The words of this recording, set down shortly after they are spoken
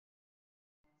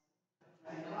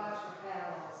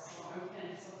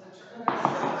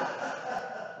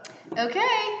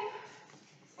Okay,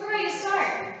 we're ready to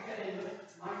start.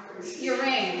 Your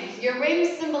ring. Your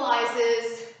ring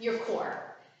symbolizes your core.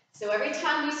 So every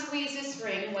time we squeeze this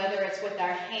ring, whether it's with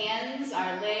our hands,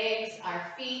 our legs, our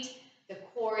feet, the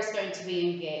core is going to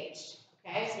be engaged.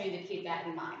 Okay, so we need to keep that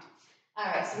in mind. All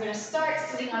right, so we're going to start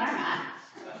sitting on our mat.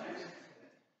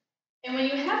 And when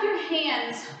you have your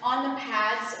hands on the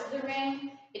pads of the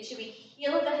ring, it should be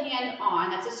heel of the hand on.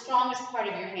 That's the strongest part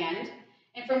of your hand.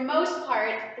 And for most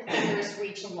part, the fingers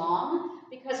reach along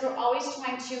because we're always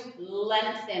trying to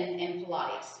lengthen in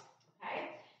Pilates.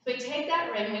 Okay? So we take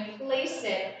that ring, we place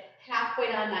it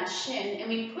halfway down that shin, and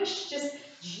we push just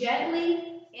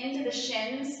gently into the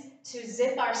shins to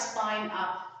zip our spine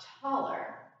up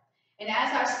taller. And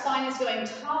as our spine is going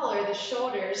taller, the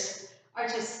shoulders are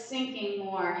just sinking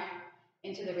more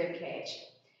into the rib cage.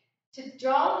 To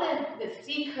draw the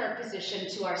C-curve position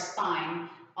to our spine,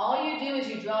 all you do is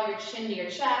you draw your chin to your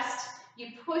chest, you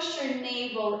push your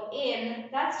navel in,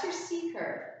 that's your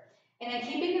C-curve. And then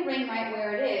keeping the ring right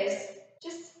where it is,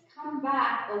 just come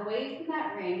back away from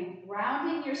that ring,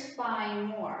 rounding your spine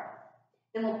more.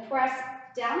 Then we'll press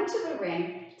down to the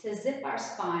ring to zip our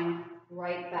spine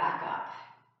right back up.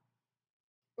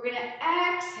 We're going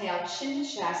to exhale, chin to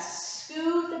chest,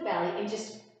 scoop the belly, and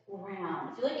just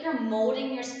round. Feel like you're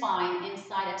molding your spine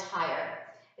inside a tire.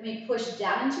 Then we push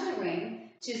down into the ring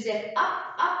to zip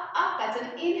up, up, up. That's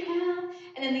an inhale.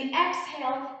 And then the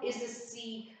exhale is the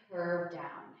C curve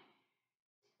down.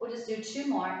 We'll just do two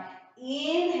more.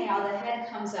 Inhale, the head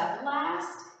comes up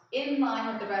last, in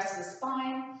line with the rest of the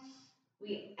spine.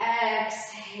 We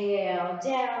exhale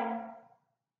down.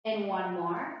 And one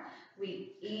more.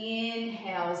 We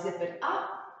inhale, zip it up.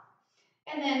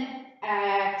 And then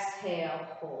exhale,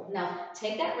 hold. Now,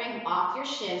 take that ring off your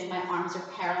shins. My arms are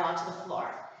parallel to the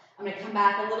floor. I'm going to come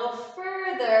back a little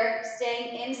further,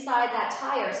 staying inside that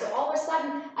tire. So all of a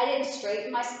sudden, I didn't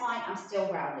straighten my spine. I'm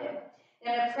still rounded. And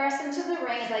I'm going to press into the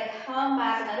ring. As I come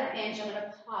back another inch, I'm going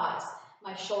to pause.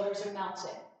 My shoulders are melted.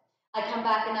 I come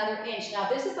back another inch. Now,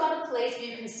 this is not a place where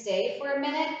you can stay for a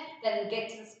minute, then get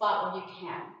to the spot where you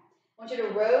can. I want you to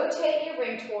rotate your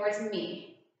ring towards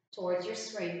me, towards your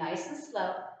screen, nice and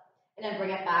slow, and then bring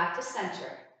it back to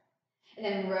center. And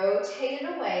then rotate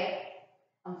it away.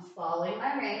 I'm following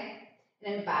my ring,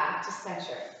 and then back to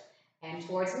center. And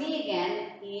towards me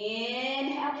again.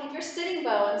 Inhale, keep your sitting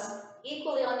bones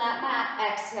equally on that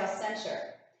mat. Exhale, center.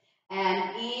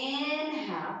 And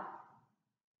inhale.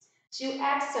 To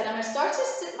exhale, I'm going to start to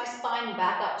sit my spine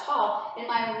back up tall, and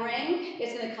my ring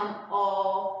is going to come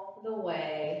all the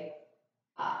way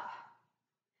up.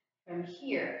 From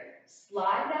here,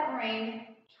 slide that ring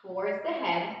towards the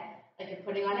head, like you're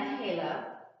putting on a halo,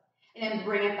 and then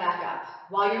bring it back up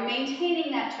while you're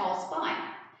maintaining that tall spine.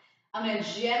 I'm going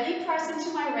to gently press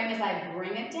into my ring as I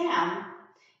bring it down,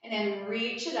 and then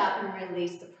reach it up and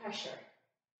release the pressure.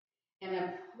 I'm going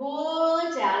to pull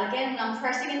it down. Again, when I'm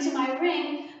pressing into my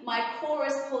ring, my core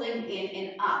is pulling in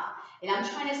and up. And I'm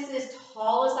trying to sit as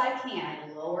tall as I can.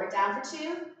 I lower it down for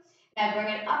two, and I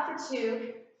bring it up for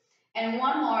two, and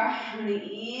one more. I'm going to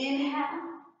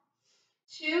inhale,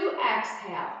 two,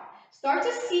 exhale. Start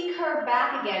to C-curve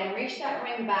back again. Reach that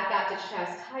ring back out to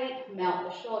chest height, melt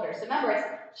the shoulders. So remember,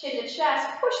 it's chin to chest.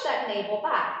 Push that navel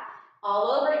back.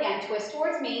 All over again. Twist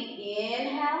towards me.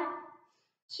 Inhale,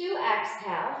 two,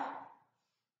 exhale.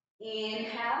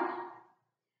 Inhale,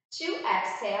 two,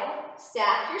 exhale.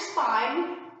 Stack your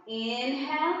spine.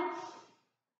 Inhale,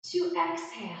 two,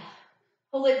 exhale.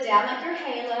 Pull it down like your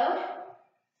halo.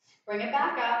 Bring it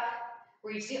back up.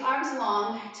 Reach the arms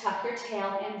long. Tuck your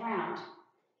tail and round.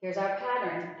 Here's our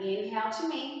pattern. Inhale to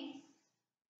me.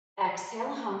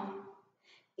 Exhale, hum.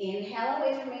 Inhale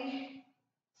away from me.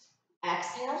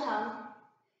 Exhale, hum.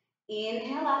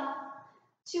 Inhale up.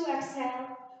 Two,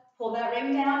 exhale. Pull that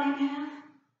ring down. Inhale.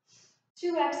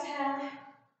 Two, exhale.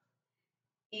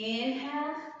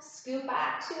 Inhale. Scoop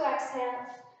back. Two, exhale.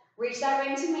 Reach that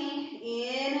ring to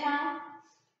me. Inhale.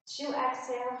 Two,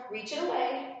 exhale. Reach it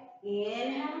away.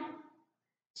 Inhale.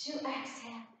 Two,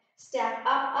 exhale. Stack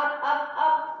up, up, up,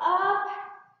 up, up.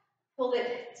 Pull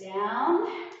it down.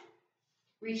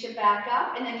 Reach it back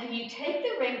up. And then can you take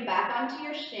the ring back onto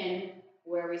your shin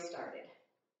where we started?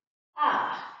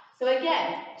 So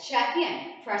again, check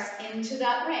in. Press into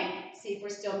that ring. See if we're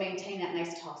still maintaining that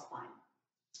nice tall spine.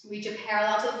 Reach it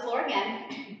parallel to the floor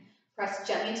again. Press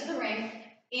gently into the ring.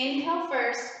 Inhale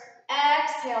first.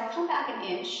 Exhale. Come back an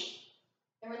inch.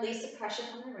 And release the pressure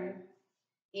from the ring.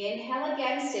 Inhale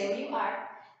again. Stay where you are.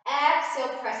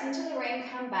 Exhale. Press into the ring.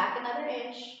 Come back another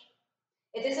inch.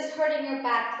 If this is hurting your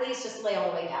back, please just lay all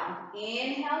the way down.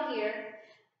 Inhale here.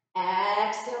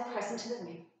 Exhale. Press into the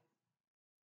ring.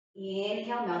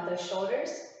 Inhale, mount those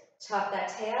shoulders. Tuck that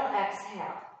tail,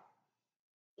 exhale.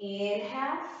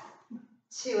 Inhale,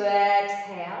 2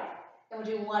 exhale. And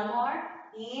we'll do one more.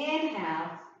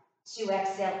 Inhale, 2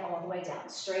 exhale all the way down.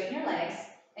 Straighten your legs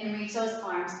and reach those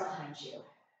arms behind you.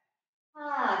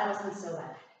 That wasn't so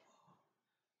bad.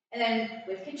 And then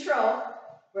with control,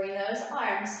 bring those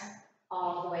arms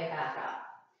all the way back up.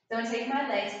 So I'm going to take my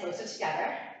legs closer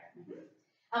together.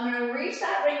 I'm going to reach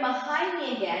that ring behind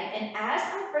me again, and as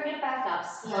I bring it back up,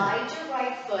 slide your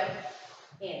right foot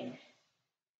in.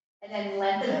 And then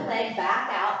lengthen the leg back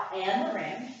out and the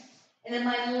ring. And then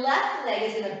my left leg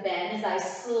is going to bend as I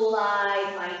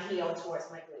slide my heel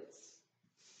towards my glutes.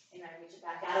 And I reach it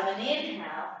back out on an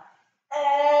inhale.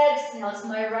 Exhale, so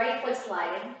my right foot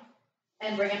sliding.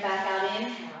 And bring it back out,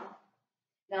 inhale.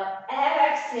 Now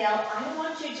exhale, I don't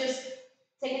want you just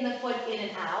taking the foot in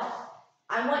and out.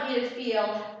 I want you to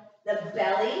feel the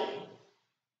belly,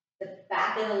 the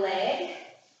back of the leg,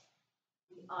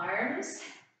 the arms.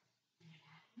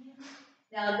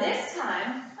 Now this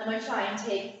time, I'm going to try and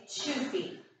take 2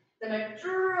 feet. So I'm going to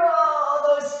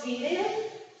draw those feet in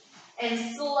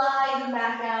and slide them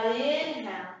back out.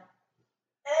 Inhale.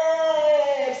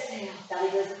 Exhale. Belly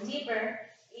goes in deeper.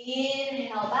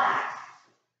 Inhale back.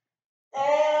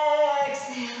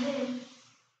 Exhale in.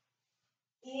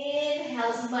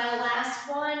 Inhale. This is my last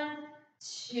one.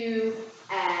 2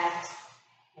 exhale.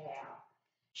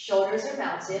 Shoulders are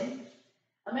mounted.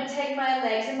 I'm going to take my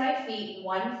legs and my feet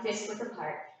 1 fist width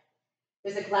apart.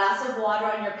 There's a glass of water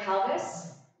on your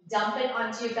pelvis. Dump it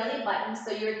onto your belly button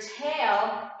so your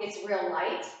tail gets real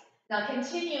light. Now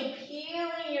continue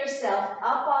peeling yourself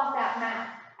up off that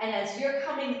mat. And as you're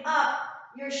coming up,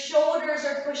 your shoulders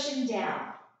are pushing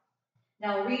down.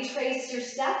 Now retrace your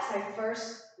steps. I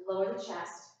first lower the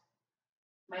chest.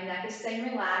 My neck is staying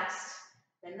relaxed.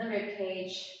 Then the rib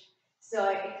cage. So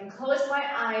I can close my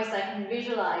eyes. I can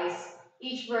visualize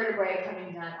each vertebrae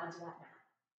coming down onto that mat.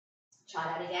 Try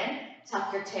that again.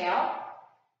 Tuck your tail.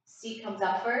 Seat comes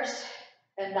up first.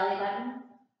 Then belly button.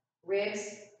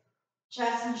 Ribs.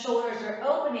 Chest and shoulders are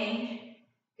opening.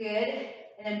 Good.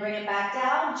 And then bring it back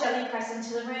down. Gently press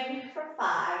into the ring for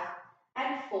 5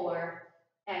 and 4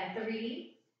 and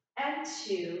 3 and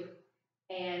 2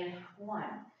 and 1.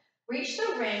 Reach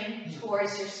the ring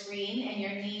towards your screen and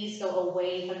your knees go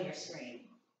away from your screen.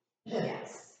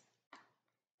 Yes.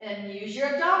 And use your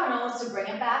abdominals to bring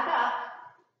it back up.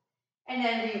 And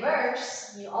then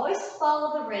reverse. You always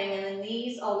follow the ring and the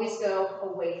knees always go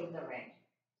away from the ring.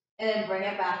 And then bring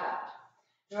it back up.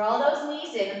 Draw those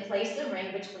knees in and place the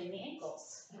ring between the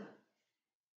ankles.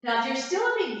 Now, if you're still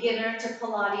a beginner to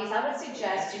Pilates, I would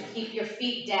suggest you keep your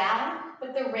feet down,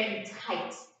 but the ring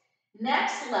tight.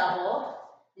 Next level,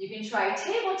 you can try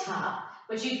tabletop,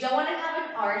 but you don't want to have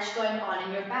an arch going on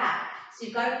in your back. So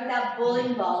you've got to put that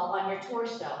bowling ball on your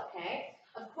torso, okay?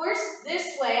 Of course,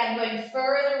 this way I'm going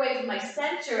further away from my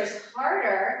center is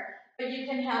harder, but you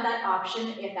can have that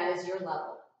option if that is your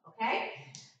level, okay?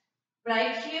 But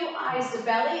I cue eyes to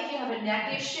belly. If you have a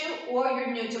neck issue or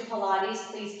you're new to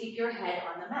Pilates, please keep your head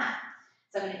on the mat.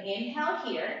 So I'm going to inhale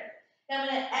here. Then I'm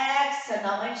going to exhale,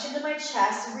 not my chin to my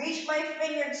chest. Reach my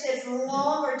fingertips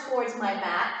longer towards my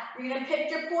mat. You're going to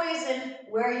pick your poison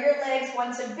where your legs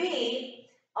want to be.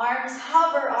 Arms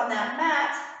hover on that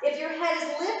mat. If your head is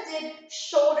lifted,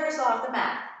 shoulders off the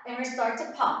mat. And we're going to start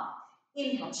to pump.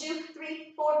 Inhale, 2,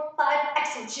 3, 4, 5.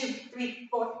 Exhale, 2, 3,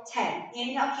 4, 10.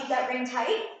 Inhale, keep that ring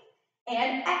tight.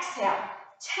 And exhale.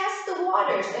 Test the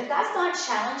waters. If that's not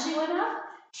challenging you enough,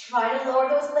 try to lower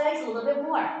those legs a little bit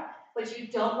more. But you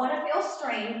don't want to feel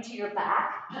strain to your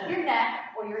back, your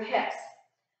neck, or your hips.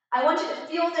 I want you to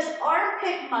feel this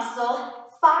armpit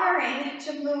muscle firing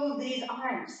to move these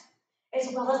arms,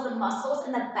 as well as the muscles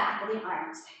in the back of the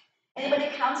arms. Anybody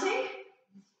counting?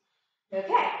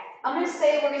 Okay. I'm going to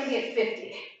say we're going to be at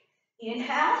 50.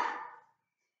 Inhale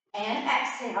and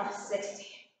exhale, 60.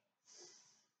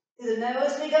 Through the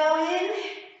nose we go in,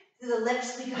 through the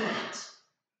lips we go out.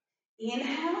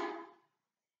 Inhale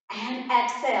and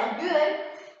exhale. Good.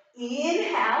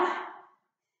 Inhale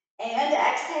and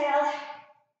exhale.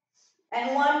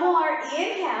 And one more.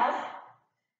 Inhale,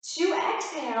 2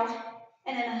 exhale,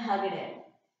 and then hug it in.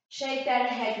 Shake that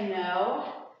head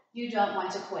no. You don't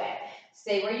want to quit.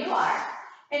 Stay where you are.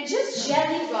 And just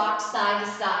gently rock side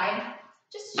to side.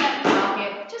 Just gently rock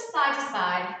it, just side to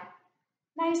side.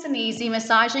 Nice and easy,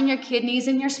 massaging your kidneys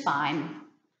and your spine.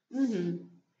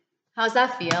 How's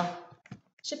that feel?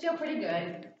 Should feel pretty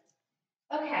good.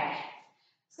 Okay,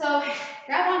 so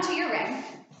grab onto your ring.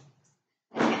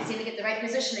 I can't seem to get the right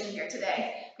positioning here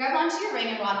today. Grab onto your ring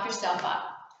and rock yourself up.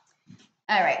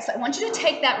 All right, so I want you to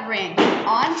take that ring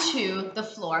onto the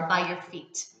floor by your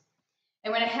feet.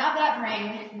 And we're going to have that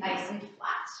ring nice and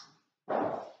flat.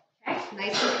 Okay,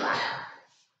 nice and flat.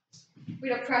 We're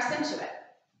going to press into it.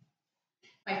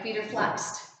 My feet are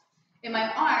flexed. And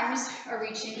my arms are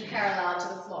reaching parallel to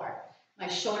the floor. My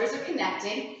shoulders are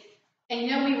connected. And you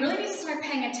know, we really need to start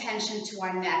paying attention to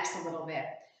our necks a little bit.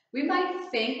 We might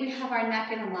think we have our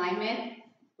neck in alignment,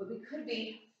 but we could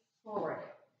be forward.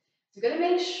 So you're going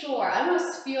to make sure, I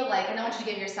almost feel like, I don't want you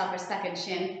to give yourself a second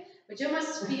chin, but you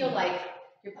almost feel like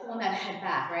you're pulling that head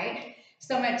back, right?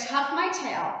 So I'm going to tuck my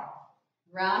tail,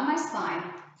 round my spine,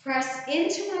 press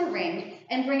into my ring,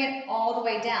 and bring it all the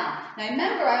way down. Now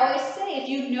remember, I always say, if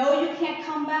you know you can't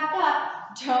come back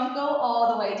up, don't go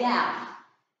all the way down.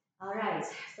 All right,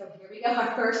 so here we go,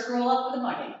 our first roll up for the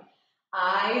morning.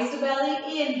 Eyes to belly,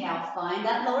 inhale, find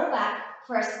that lower back,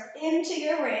 press into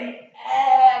your ring,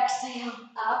 exhale,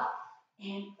 up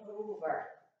and over.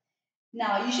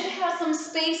 Now, you should have some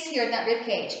space here in that rib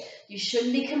cage. You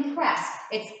shouldn't be compressed.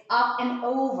 It's up and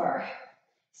over.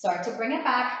 Start to bring it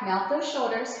back, mount those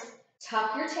shoulders,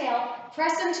 tuck your tail,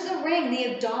 press into the ring.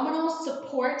 The abdominals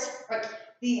support, or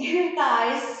the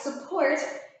thighs support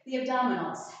the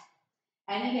abdominals.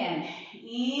 And again,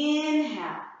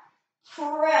 inhale,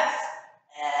 press,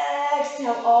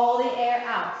 exhale all the air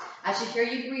out. I should hear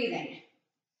you breathing.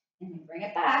 And then bring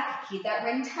it back, keep that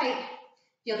ring tight.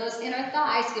 Feel those inner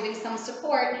thighs giving some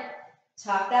support.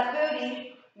 Tuck that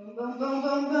booty, boom, boom, boom,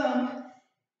 boom, boom.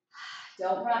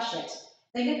 Don't rush it.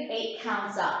 Think of 8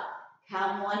 counts up.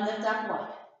 Count 1, lift up 1,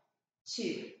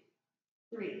 2,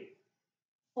 3,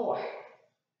 4,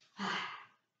 5,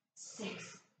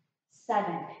 6,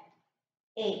 7,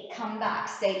 8. Come back.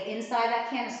 Stay inside that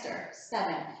canister.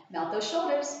 7. Melt those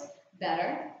shoulders.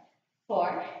 Better.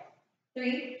 4,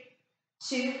 3,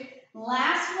 2.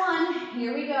 Last one.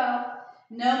 Here we go.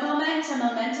 No momentum.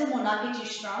 Momentum will not get you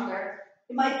stronger.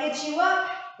 It might get you up,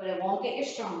 but it won't get you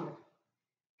stronger.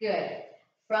 Good.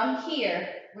 From here,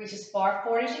 reach as far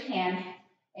forward as you can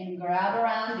and grab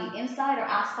around the inside or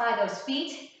outside those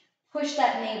feet. Push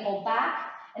that navel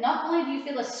back. And not only do you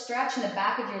feel a stretch in the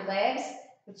back of your legs,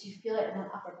 but you feel it in the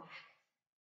upper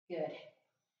back. Good.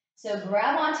 So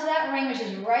grab onto that ring, which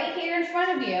is right here in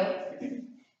front of you.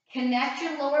 Connect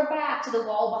your lower back to the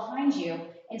wall behind you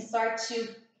and start to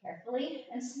carefully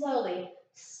and slowly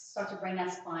start to bring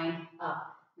that spine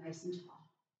up nice and tall.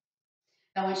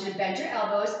 Now I want you to bend your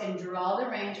elbows and draw the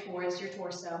ring towards your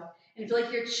torso. And feel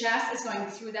like your chest is going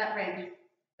through that ring.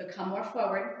 So come more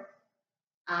forward.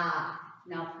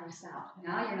 Now press out.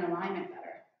 Now you're in alignment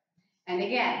better. And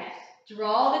again,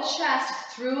 draw the chest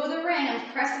through the ring.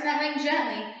 I'm pressing that ring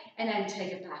gently and then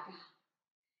take it back out.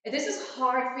 If this is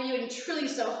hard for you and truly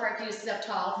so hard for you to sit up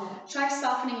tall, try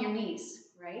softening your knees,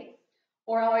 right?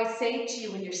 Or I always say to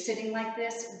you when you're sitting like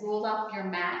this, roll up your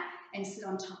mat and sit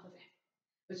on top of it.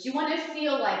 But you want to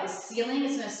feel like the ceiling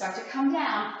is going to start to come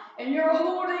down and you're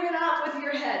holding it up with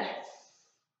your head.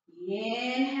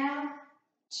 Inhale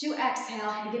to exhale.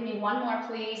 And give me one more,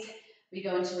 please. We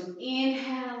go into an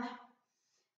inhale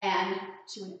and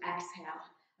to an exhale.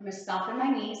 I'm going to soften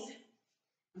my knees.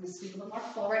 I'm going to scoot a little more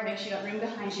forward. Make sure you got room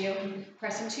behind you.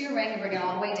 Press into your ring and bring it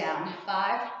all the way down.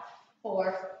 5,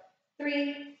 4,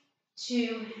 3,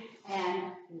 2,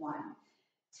 and 1.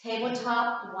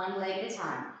 Tabletop, one leg at a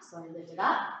time. So I lift it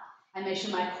up. I make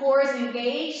sure my core is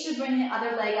engaged to bring the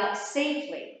other leg up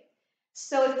safely.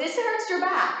 So if this hurts your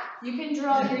back, you can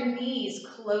draw your knees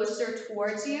closer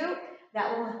towards you.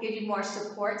 That will give you more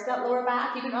support to that lower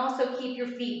back. You can also keep your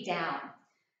feet down.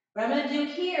 What I'm going to do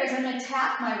here is I'm going to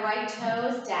tap my right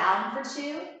toes down for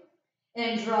 2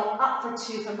 and draw up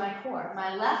for 2 from my core.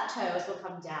 My left toes will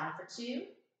come down for 2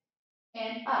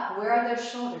 and up. Where are those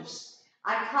shoulders?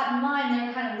 I caught mine, they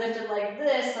were kind of lifted like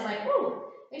this. I'm like, ooh,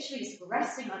 they should be just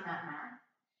resting on that mat.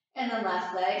 And the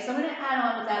left leg, so I'm going to add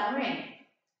on with that ring.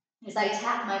 As I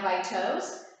tap my right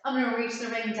toes, I'm going to reach the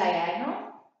ring diagonal,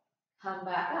 come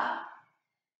back up.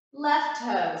 Left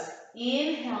toes,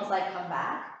 inhale as I come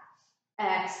back,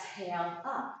 exhale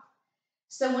up.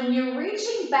 So when you're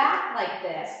reaching back like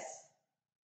this,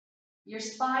 your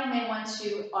spine may want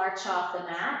to arch off the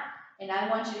mat, and I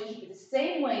want you to keep it the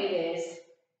same way it is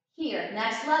here.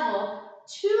 Next level,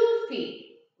 2 feet.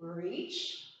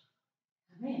 Reach,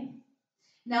 come in.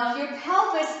 Now if your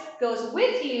pelvis goes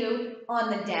with you on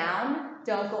the down,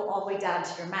 don't go all the way down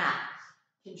to your mat.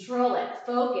 Control it,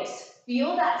 focus,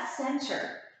 feel that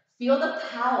center, feel the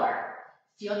power,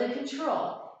 feel the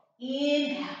control.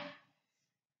 Inhale,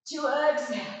 to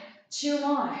exhale, 2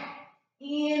 more.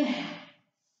 Inhale,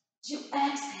 to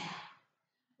exhale.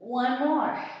 1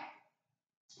 more.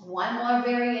 1 more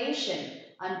variation.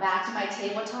 I'm back to my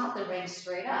tabletop, the ring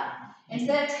straight up.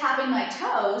 Instead of tapping my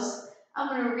toes, I'm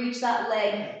going to reach that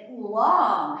leg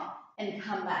long and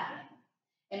come back in.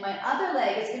 And my other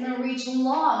leg is going to reach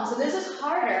long. So this is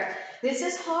harder. This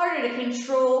is harder to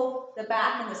control the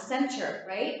back and the center,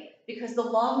 right? Because the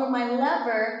longer my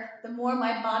lever, the more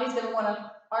my body's going to want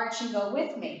to arch and go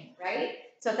with me, right?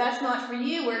 So if that's not for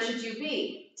you, where should you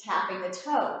be? Tapping the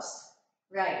toes.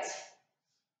 Right.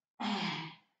 And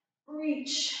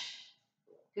reach.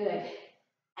 Good.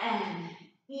 And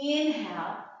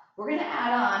inhale. We're going to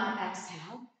add on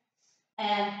exhale.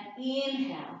 And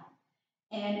inhale.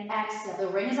 And exhale. The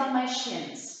ring is on my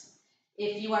shins.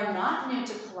 If you are not new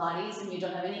to Pilates and you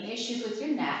don't have any issues with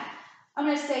your neck, I'm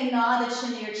going to say nod the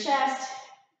chin to your chest,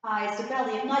 eyes to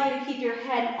belly. If not, you're going to keep your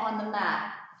head on the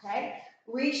mat. Okay?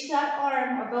 Reach that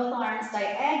arm or both arms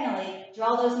diagonally.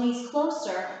 Draw those knees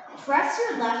closer. Press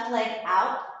your left leg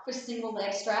out for single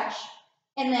leg stretch.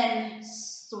 And then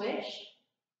switch,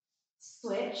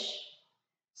 switch,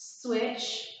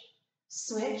 switch,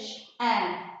 switch.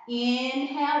 And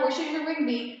inhale. Where should your ring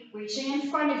be? Reaching in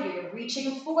front of you. You're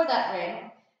reaching for that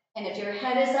ring. And if your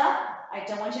head is up, I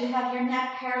don't want you to have your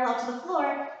neck parallel to the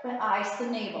floor, but eyes to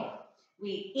the navel.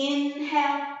 We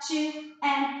inhale, 2,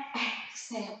 and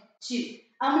exhale, 2.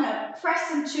 I'm going to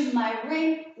press into my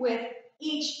ring with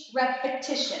each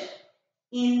repetition.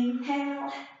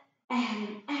 Inhale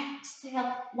and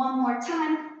exhale. One more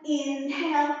time.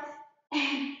 Inhale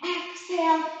and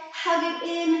exhale. Hug it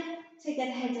in. Take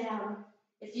that head down.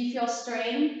 If you feel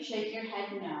strain, shake your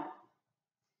head no.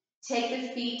 Take the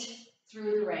feet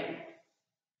through the ring.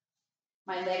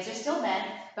 My legs are still bent,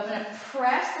 but I'm going to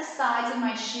press the sides of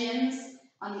my shins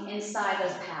on the inside of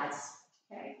those pads.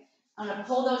 Okay? I'm going to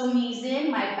pull those knees in.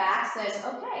 My back says,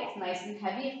 okay, it's nice and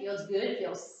heavy. It feels good. It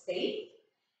feels safe.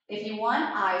 If you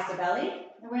want, eyes to belly.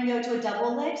 And we're going to go to a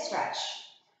double leg stretch.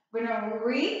 We're going to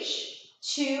reach,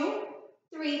 2,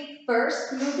 3.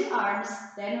 First, move the arms,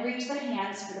 then reach the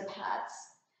hands for the pads.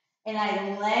 And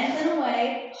I lengthen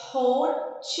away, hold,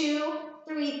 2,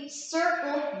 3,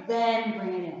 circle, then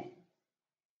bring it in.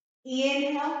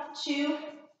 Inhale, 2,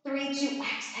 3, 2,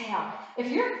 exhale. If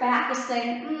your back is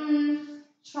saying,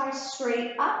 try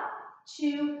straight up,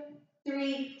 2,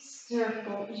 3,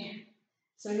 circle in.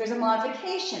 So here's a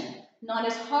modification. Not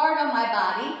as hard on my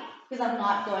body, because I'm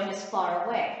not going as far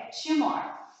away. 2 more.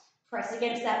 Press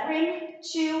against that ring,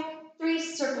 2, 3,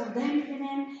 circle, then bring it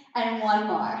in, and 1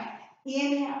 more.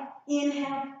 Inhale,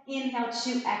 inhale, inhale,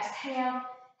 2, exhale.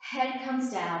 Head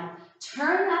comes down.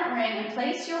 Turn that ring and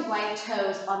place your right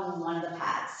toes on one of the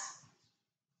pads.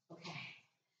 Okay.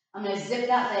 I'm going to zip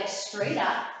that leg straight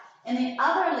up, and the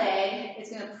other leg is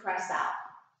going to press out.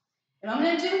 And I'm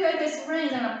going to do with this ring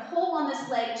is I'm going to pull on this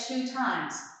leg 2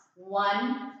 times.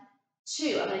 1,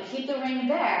 2. I'm going to keep the ring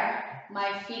there.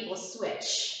 My feet will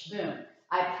switch. Boom.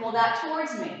 I pull that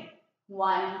towards me.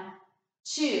 1,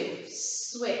 2.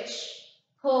 Switch.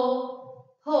 Pull,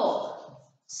 pull.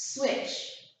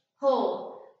 Switch.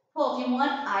 Pull, pull. If you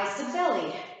want, eyes to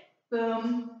belly.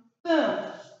 Boom, boom.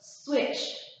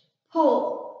 Switch.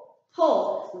 Pull,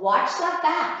 pull. Watch that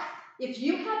back. If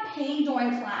you have pain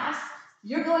during class,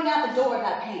 you're going out the door with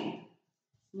that pain.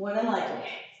 More than likely.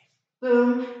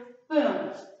 Boom,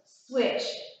 boom. Switch.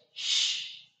 Shh,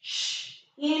 shh.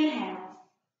 Inhale.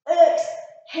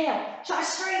 Exhale. Try to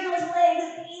straighten those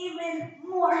legs even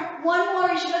more. 1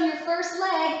 more as you on your first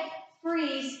leg.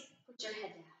 Freeze. Put your head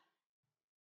down.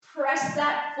 Press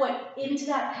that foot into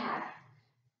that pad.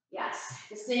 Yes.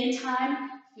 At the same time,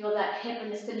 feel that hip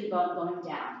and the sitting bone going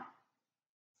down.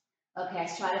 Okay,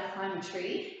 let's try to climb a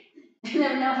tree. You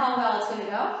never know how well it's going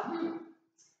to go.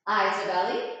 Eyes to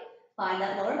belly. Find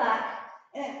that lower back.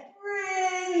 And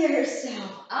bring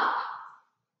yourself up.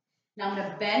 Now I'm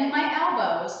going to bend my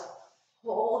elbows.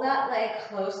 Pull that leg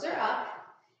closer up.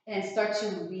 And start to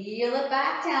wheel it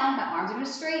back down. My arms are going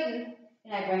to straighten.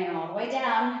 And I bring it all the way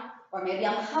down. Or maybe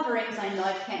I'm hovering because I know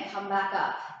I can't come back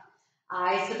up.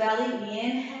 Eyes to belly.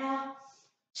 Inhale.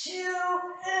 2.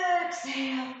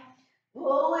 Exhale.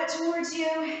 Pull it towards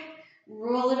you.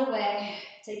 Roll it away.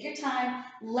 Take your time.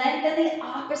 Lengthen the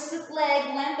opposite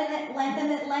leg. Lengthen it, lengthen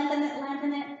it, lengthen it,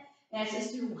 lengthen it. And let's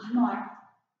just do 1 more.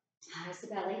 Eyes to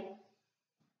belly.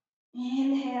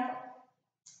 Inhale.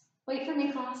 Wait for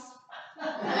me, class.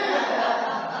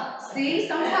 See,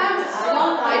 sometimes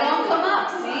I don't come up.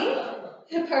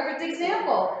 See? Perfect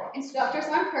example. Instructors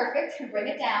aren't perfect. Bring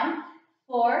it down.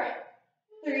 4,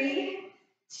 3,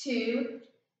 2,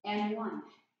 and 1.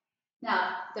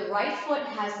 Now, the right foot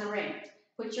has the ring.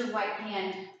 Put your right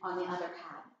hand on the other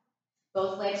pad.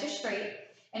 Both legs are straight.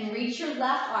 And reach your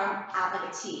left arm out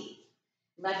like a T.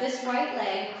 Let this right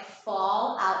leg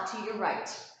fall out to your right.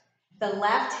 The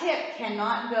left hip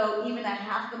cannot go even a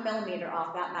 0.5 millimeter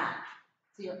off that mat.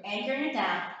 So you're anchoring it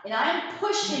down, and I'm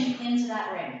pushing into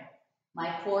that ring.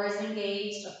 My core is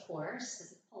engaged, of course.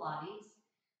 This is Pilates.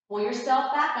 Pull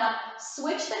yourself back up,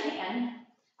 switch the hand,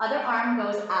 other arm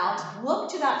goes out,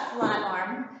 look to that flat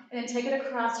arm, and then take it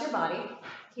across your body.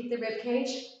 Keep the rib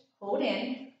cage, hold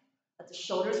in, let the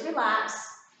shoulders relax.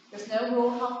 There's no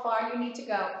rule how far you need to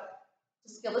go.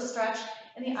 Just feel the stretch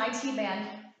in the IT band,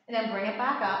 and then bring it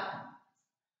back up.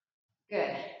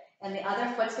 Good. And the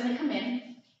other foot's going to come in.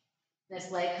 This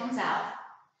leg comes out,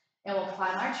 and we'll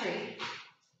climb our tree.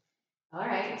 All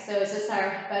right, so is this our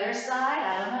better side?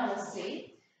 I don't know, we'll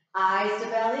see. Eyes to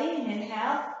belly,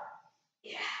 inhale.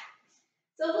 Yeah.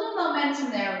 So a little momentum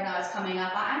there when I was coming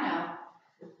up, I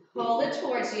know. Hold it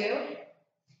towards you,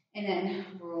 and then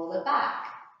roll it back.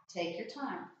 Take your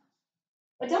time.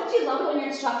 But don't you love it when your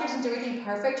instructor doesn't do everything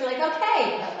perfect? You're like,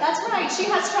 okay, that's right, she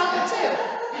has struggle too.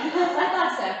 I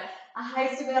thought so.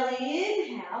 Eyes to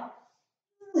belly, inhale.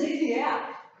 Yeah.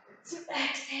 So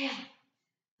exhale.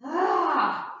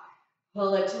 Ah.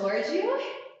 Pull it towards you.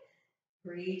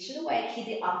 Reach it away. Keep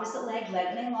the opposite leg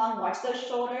lengthening long. Watch those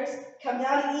shoulders. Come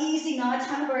down easy, not a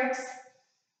ton of bricks.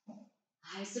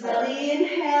 Eyes to belly,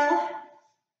 inhale.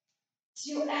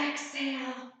 To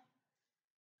exhale.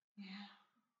 Yeah.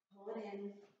 Pull it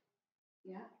in.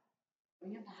 Yeah.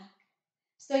 Bring it back.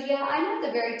 So yeah, I know at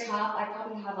the very top, I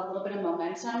probably have a little bit of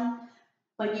momentum,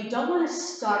 but you don't want to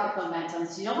start with momentum.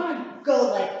 So you don't want to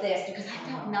go like this because I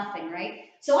felt nothing, right?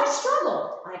 So I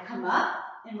struggled. I come up,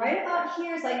 and right about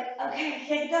here is like, okay, I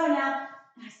can't go now.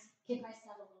 And I give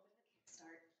myself a little bit of a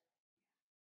kickstart.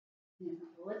 And then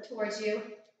pull it towards you,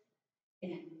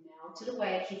 and then melt it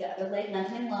away. Keep the other leg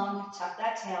lengthening long. Tuck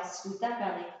that tail, scoop that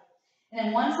belly. And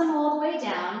then once I'm all the way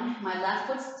down, my left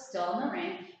foot's still on the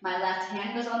ring. My left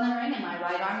hand goes on the ring, and my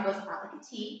right arm goes out like a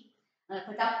T. I'm going to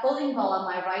put that bowling ball on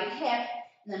my right hip,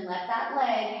 and then let that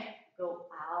leg go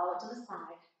out to the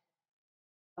side.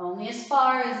 Only as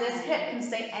far as this hip can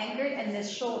stay anchored in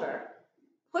this shoulder.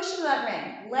 Push to that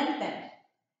ring, lengthen,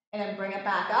 and then bring it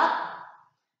back up.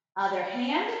 Other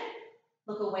hand,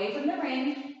 look away from the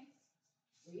ring.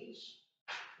 Reach,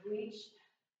 reach,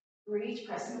 reach,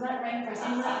 press into that ring, press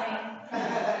into that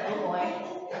ring. Oh boy.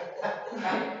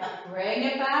 Bring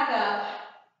it back up.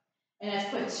 And let's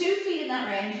put 2 feet in that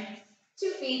ring.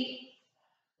 2 feet.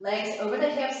 Legs over the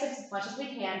hips as much as we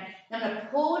can. And I'm going to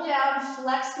pull down,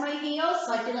 flex my heels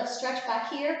so I feel it stretch back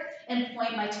here, and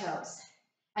point my toes.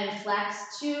 And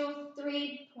flex, 2,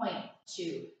 3, point,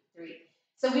 2, 3.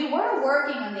 So we were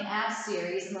working on the ab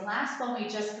series, and the last one we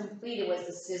just completed was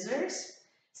the scissors.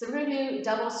 So we're going to do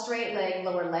double straight leg,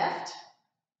 lower left.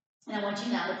 And I want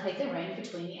you now to take the ring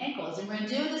between the ankles. And we're going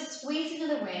to do the squeezing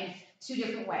of the ring 2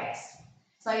 different ways.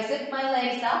 So I zip my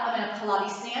legs up. I'm in a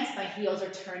Pilates stance. My heels are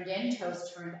turned in,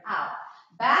 toes turned out.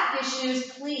 Back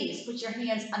issues, please put your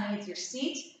hands underneath your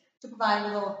seat to provide a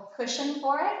little cushion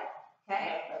for it.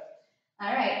 Okay?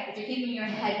 All right. If you're keeping your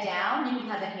head down, you can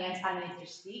have the hands underneath your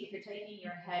seat. If you're taking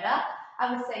your head up,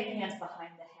 I would say hands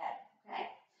behind the head. Okay?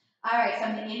 All right. So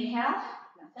I'm going to inhale.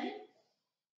 Nothing.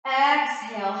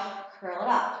 Exhale. Curl it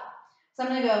up. So I'm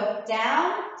going to go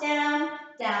down, down,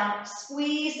 down.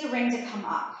 Squeeze the ring to come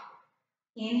up.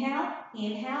 Inhale,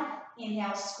 inhale,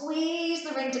 inhale. Squeeze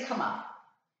the ring to come up.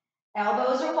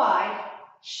 Elbows are wide.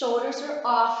 Shoulders are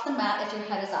off the mat if your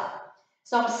head is up.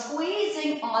 So I'm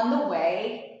squeezing on the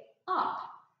way up.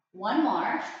 One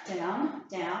more. Down,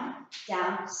 down,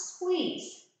 down.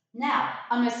 Squeeze. Now,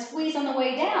 I'm going to squeeze on the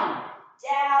way down.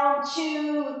 Down,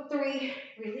 2, 3.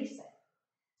 Release it.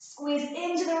 Squeeze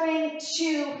into the ring.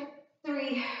 2,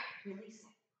 3. Release it.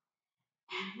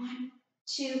 And 1,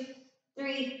 2,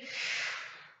 3.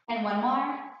 And one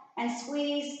more, and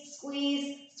squeeze,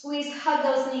 squeeze, squeeze. Hug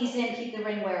those knees in, keep the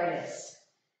ring where it is.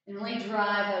 And really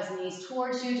drive those knees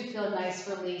towards you to feel a nice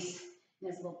release in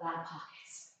those little back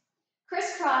pockets.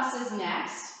 Crisscross is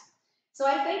next. So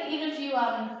I think even if you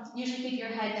usually keep your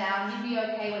head down, you'd be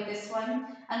okay with this one,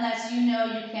 unless you know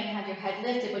you can't have your head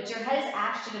lifted, but your head is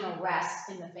actually going to rest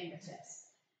in the fingertips.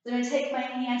 So I'm going to take my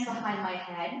hands behind my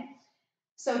head.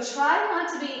 So try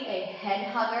not to be a head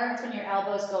hugger when your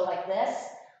elbows go like this.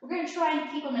 We're going to try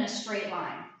and keep them in a straight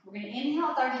line. We're going to inhale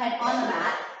with our head on the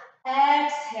mat.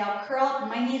 Exhale, curl up, and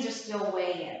my knees are still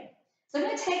way in. So I'm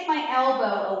going to take my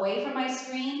elbow away from my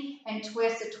screen and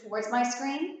twist it towards my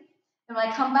screen. And when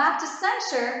I come back to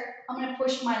center, I'm going to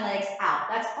push my legs out.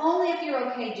 That's only if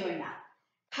you're okay doing that.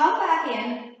 Come back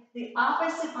in, the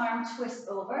opposite arm twist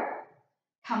over.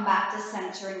 Come back to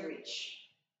center and reach.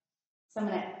 So I'm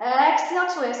going to exhale,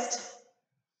 twist.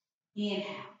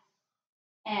 Inhale.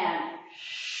 And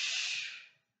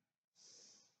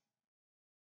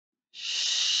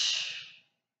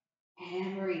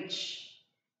and reach,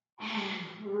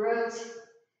 and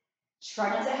Try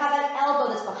not to have that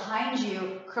elbow that's behind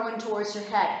you curling towards your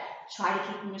head. Try to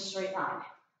keep in a straight line.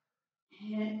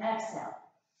 And exhale.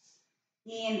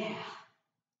 Inhale.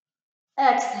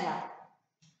 Exhale.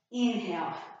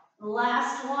 Inhale.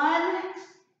 Last one.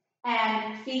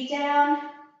 And feet down,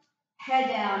 head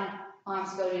down,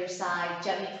 arms go to your side.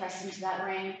 Gently press into that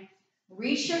ring.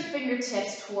 Reach your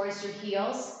fingertips towards your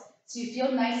heels so you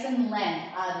feel nice and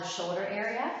length out of the shoulder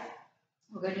area.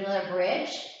 We're going to do another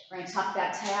bridge. We're going to tuck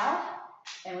that tail,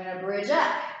 and we're going to bridge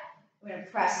up. We're going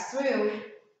to press through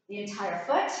the entire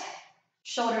foot.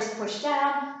 Shoulders push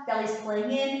down, belly's pulling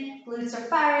in, glutes are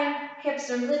firing, hips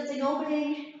are lifting,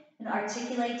 opening, and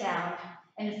articulate down.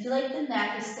 And feel like the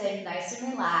neck is staying nice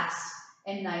and relaxed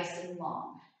and nice and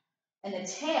long. And the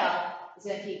tail is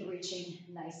going to keep reaching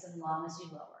nice and long as you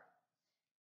lower.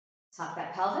 Tuck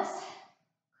that pelvis,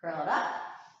 curl it up.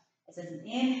 This is an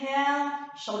inhale,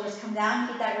 shoulders come down,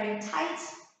 keep that ring tight.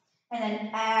 And then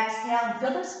exhale, and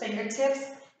feel those fingertips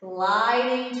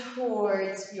gliding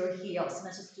towards your heels. So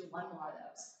let's just do one more of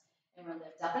those. And we're going to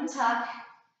lift up and tuck,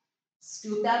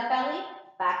 scoop that belly,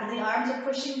 back of the arms are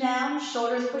pushing down,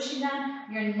 shoulders pushing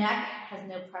down, your neck has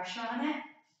no pressure on it.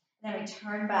 And then we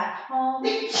turn back home,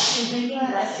 thinking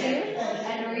bless you,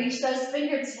 and reach those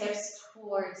fingertips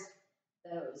towards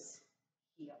those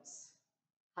heels.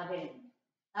 Hug it in.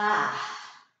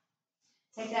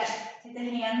 Take the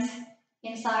hands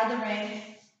inside the ring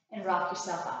and rock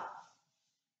yourself up.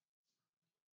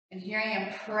 And here I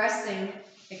am pressing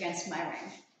against my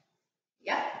ring.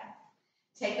 Yep.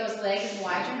 Take those legs and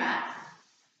wide your mat.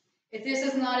 If this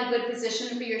is not a good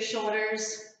position for your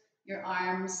shoulders, your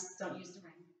arms, don't use the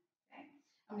ring. Okay?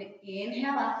 I'm going to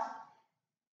inhale up.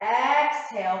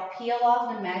 Exhale, peel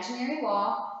off an imaginary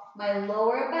wall. My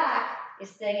lower back is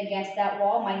staying against that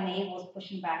wall. My navel is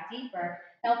pushing back deeper.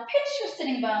 Now pinch your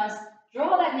sitting bones,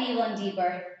 draw that navel in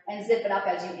deeper, and zip it up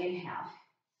as you inhale.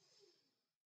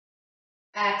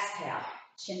 Exhale,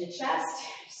 chin to chest,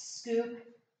 scoop,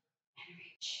 and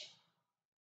reach.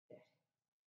 Good.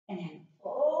 And then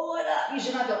pull it up. You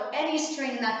should not feel any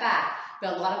strain in that back,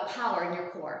 but a lot of power in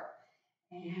your core.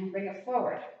 And bring it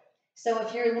forward. So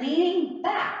if you're leaning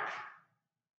back,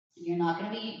 you're not going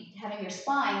to be having your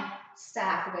spine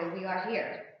stacked the way we are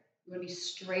here. You're going to be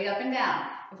straight up and down.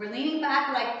 If we're leaning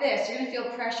back like this, you're going to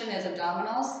feel pressure in those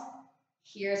abdominals.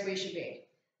 Here's where you should be.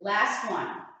 Last one.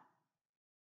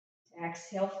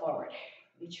 Exhale forward.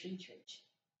 Reach, reach, reach.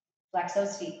 Flex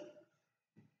those feet.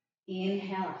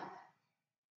 Inhale up.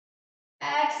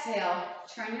 Exhale.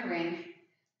 Turn your ring.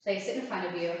 Place it in front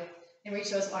of you and reach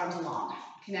those arms along.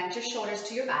 Connect your shoulders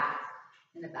to your back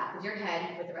and the back of your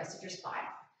head with the rest of your spine.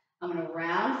 I'm going to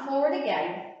round forward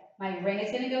again. My ring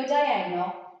is going to go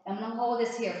diagonal. I'm going to hold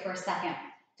this here for a second.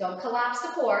 Don't collapse the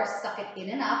core. Suck it in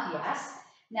and up. Yes.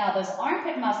 Now those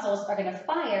armpit muscles are going to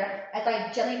fire as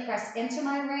I gently press into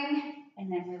my ring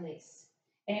and then release.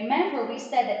 And remember, we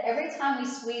said that every time we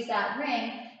squeeze that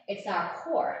ring, it's our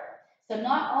core. So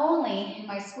not only am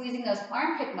I squeezing those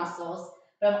armpit muscles,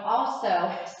 but I'm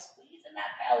also squeezing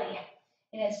that belly.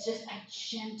 And it's just a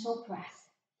gentle press.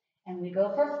 And we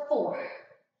go for 4,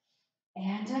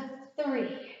 and a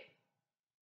 3,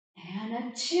 and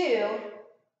a 2,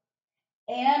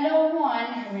 and a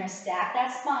 1. We're going to stack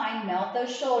that spine, melt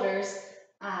those shoulders.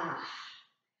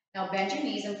 Now bend your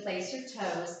knees and place your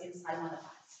toes inside one of the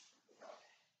thighs.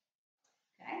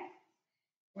 Okay?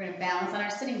 We're going to balance on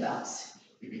our sitting bones.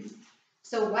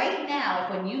 So right now,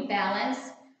 when you balance,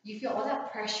 you feel all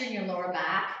that pressure in your lower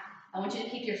back. I want you to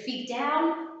keep your feet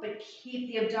down, but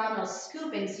keep the abdominals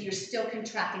scooping so you're still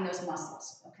contracting those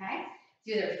muscles, okay?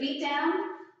 So either feet down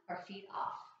or feet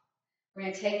off. We're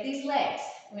going to take these legs.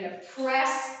 We're going to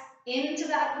press into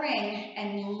that ring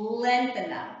and lengthen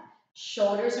them.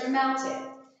 Shoulders are melted.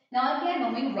 Now again,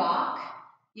 when we rock,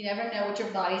 you never know what your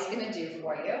body's going to do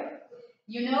for you.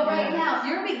 You know right now, if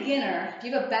you're a beginner, if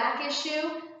you have a back issue,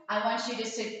 I want you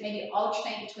just to maybe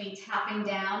alternate between tapping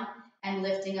down and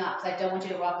lifting up, because I don't want you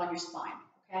to rock on your spine,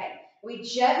 okay? We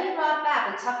gently rock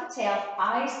back, we tuck the tail,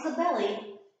 eyes to the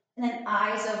belly, and then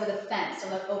eyes over the fence, so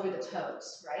like over the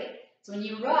toes, right? So when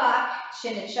you rock,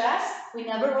 chin to chest, we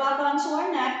never rock onto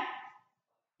our neck,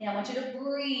 and I want you to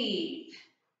breathe,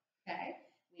 okay?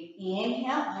 We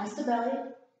inhale, eyes to belly,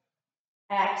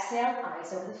 exhale,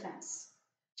 eyes over the fence.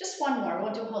 Just one more, we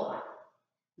won't do a whole lot.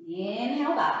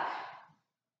 Inhale back,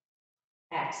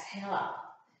 exhale up.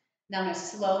 Now I'm going to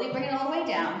slowly bring it all the way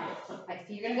down. My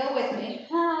feet are going to go with me.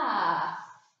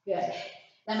 Good.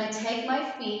 Then I'm going to take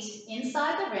my feet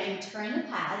inside the ring, turn the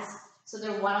pads so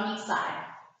they're one on each side.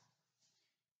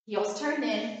 Heels turned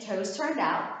in, toes turned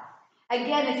out.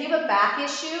 Again, if you have a back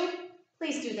issue,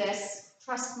 please do this.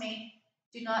 Trust me.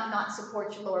 Do not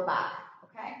support your lower back,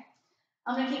 okay?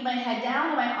 I'm gonna keep my head down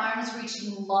and my arms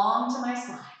reaching long to my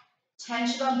side.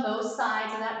 Tension on both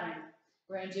sides of that ring.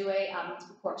 We're gonna do a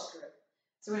corkscrew.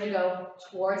 So we're gonna go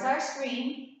towards our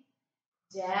screen,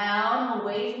 down,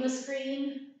 away from the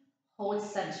screen, hold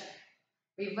center.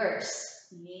 Reverse.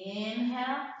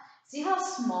 Inhale. See how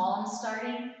small I'm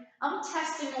starting? I'm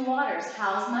testing the waters.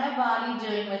 How's my body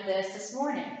doing with this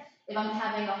morning? If I'm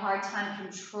having a hard time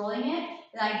controlling it,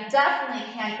 then I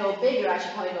definitely can't go bigger. I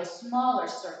should probably go smaller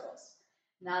circles.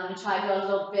 Now I'm going to try to go a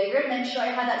little bigger, make sure I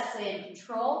have that same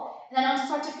control, and then I'll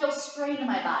start to feel strain in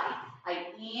my body. I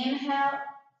inhale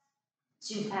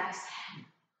to exhale.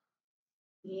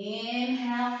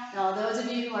 Inhale. Now those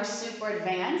of you who are super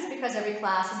advanced, because every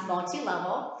class is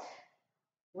multi-level,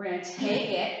 we're going to take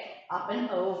it up and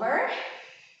over.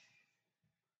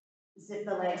 Zip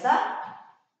the legs up.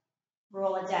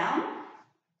 Roll it down.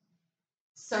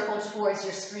 Circle towards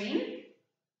your screen.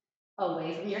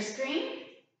 Away from your screen.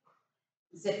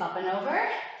 Zip up and over.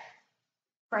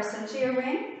 Press into your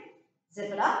ring.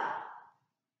 Zip it up.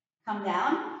 Come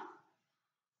down.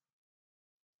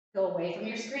 Go away from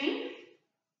your screen.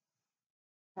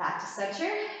 Back to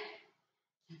center.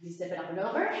 Zip it up and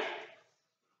over.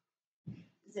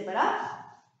 Zip it up.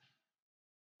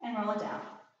 And roll it down.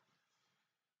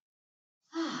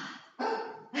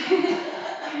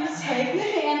 Take the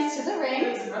hands to the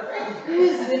ring.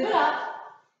 Zip it up.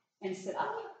 And sit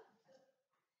up.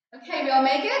 Okay, we all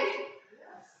make it?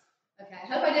 Yes. Okay, I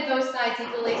hope I did both sides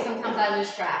equally. Sometimes I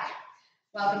lose track.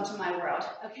 Welcome to my world.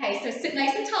 Okay, so sit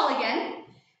nice and tall again.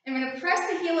 And we're going to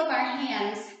press the heel of our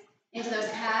hands into those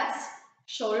pads.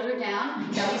 Shoulders are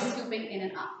down, belly scooping in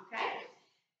and up, okay?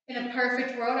 In a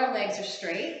perfect world, our legs are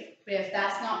straight. But if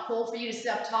that's not cool for you to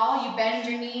sit up tall, you bend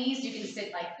your knees. You can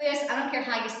sit like this. I don't care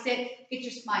how you sit. Get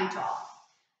your spine tall.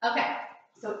 Okay,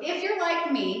 so if you're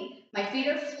like me, my feet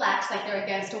are flexed like they're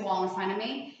against a wall in front of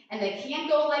me, and they can't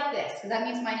go like this, because that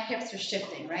means my hips are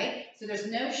shifting, right? So there's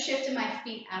no shift in my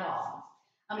feet at all.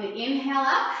 I'm going to inhale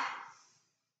up,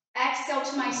 exhale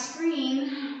to my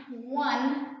screen,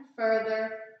 1,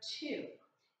 further, 2.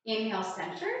 Inhale,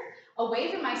 center,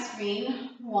 away from my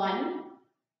screen, 1,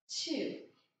 2.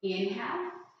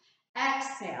 Inhale,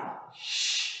 exhale,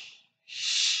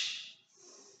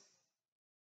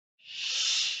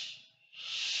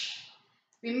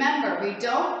 remember, we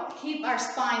don't keep our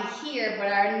spine here, but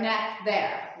our neck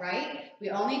there, right? We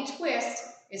only twist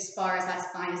as far as that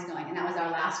spine is going, and that was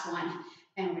our last one,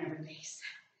 and we're gonna release.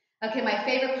 Okay, my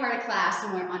favorite part of class,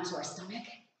 and we're onto our stomach,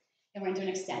 and we're gonna do an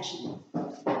extension.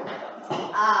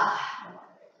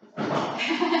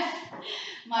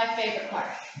 My favorite part.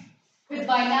 Because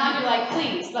by now you're like,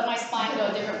 please, let my spine go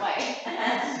a different way.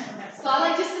 So I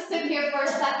like just to sit here for a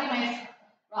second, my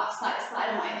rock side to side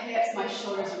of my hips, my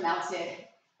shoulders are melted.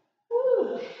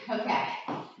 Woo. Okay,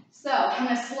 so I'm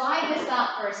going to slide this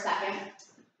out for a second.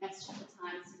 Let's check the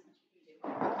time and see what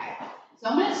you can do. Okay, so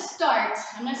I'm going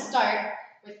to start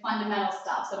with fundamental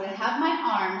stuff. So I'm going to have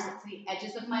my arms to the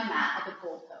edges of my mat like a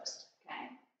goalpost. Okay.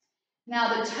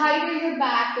 Now the tighter your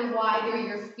back, the wider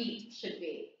your feet should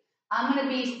be. I'm going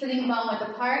to be sitting bone width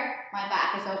apart. My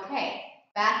back is okay.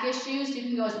 Back issues, you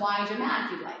can go as wide as your mat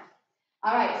if you'd like.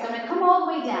 All right, so I'm going to come all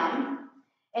the way down.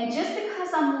 And just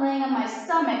because I'm laying on my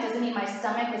stomach doesn't mean my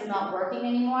stomach is not working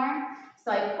anymore.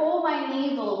 So I pull my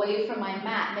navel away from my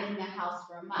mat, making a house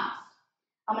for a mouse.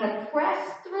 I'm going to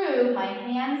press through my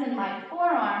hands and my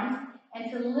forearms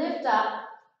and to lift up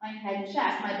my head and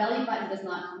chest. My belly button does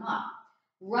not come up.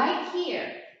 Right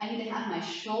here, I need to have my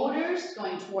shoulders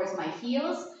going towards my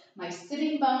heels. My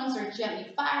sitting bones are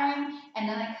gently firing, and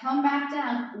then I come back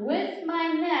down with my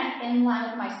neck in line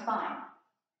with my spine.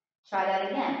 Try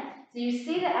that again. So you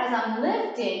see that as I'm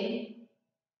lifting,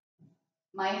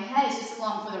 my head is just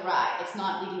along for the ride. It's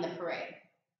not leading the parade.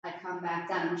 I come back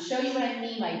down and show you what I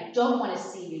mean. I don't want to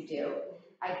see you do.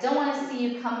 I don't want to see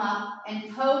you come up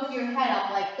and poke your head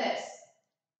up like this,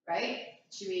 right?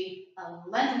 It should be a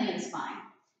lengthening of the spine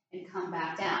and come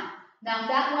back down. Now if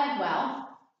that went well,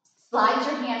 slide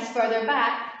your hands further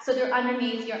back so they're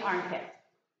underneath your armpit.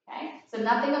 Okay? So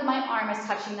nothing of my arm is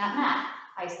touching that mat.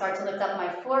 I start to lift up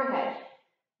my forehead,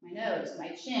 my nose, my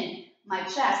chin, my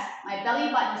chest. My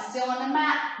belly button is still on the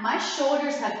mat. My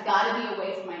shoulders have got to be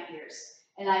away from my ears.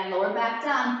 And I lower back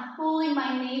down, pulling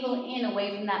my navel in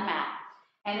away from that mat.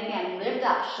 And again, lift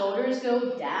up. Shoulders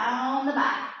go down the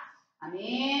back. I'm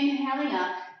inhaling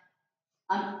up.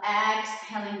 I'm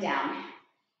exhaling down.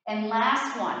 And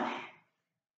last one.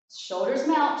 Shoulders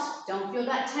melt. Don't feel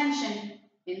that tension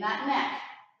in that neck.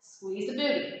 Squeeze the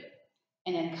booty.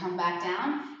 And then come back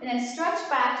down. And then stretch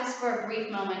back just for a brief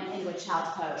moment into a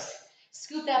child's pose.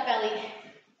 Scoop that belly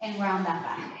and round that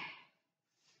back.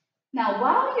 Now,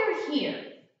 while you're here,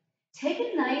 take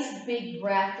a nice big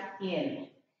breath in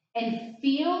and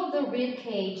feel the rib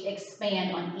cage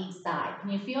expand on each side.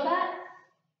 Can you feel that?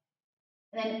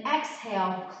 And then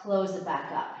exhale, close it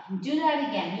back up. And do that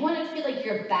again. You want to feel like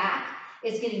your back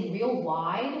is getting real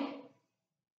wide.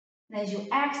 And as you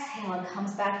exhale, it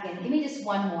comes back in. Give me just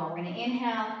one more. We're going to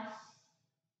inhale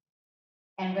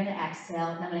and we're going to exhale.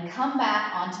 And I'm going to come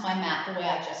back onto my mat the way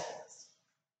I just was.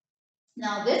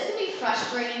 Now, this can be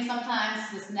frustrating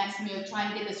sometimes, this next move,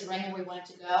 trying to get this ring where we want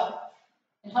it to go.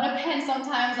 And it depends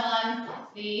sometimes on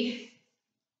the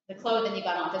clothing you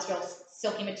got on, this real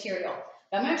silky material.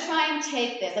 But I'm going to try and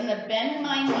take this. I'm going to bend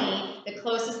my knee, the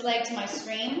closest leg to my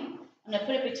screen. I'm going to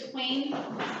put it between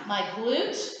my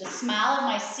glute, the smile of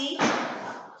my seat,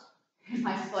 and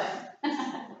my foot.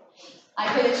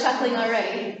 I hear the chuckling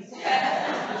already.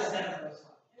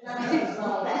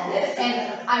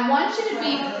 And I want you to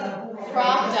be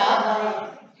propped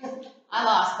up. I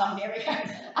lost them. Here we go.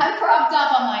 I'm propped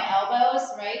up on my elbows,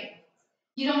 right?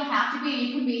 You don't have to be.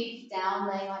 You can be down,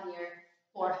 laying on your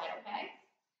forehead, okay?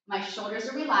 My shoulders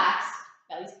are relaxed.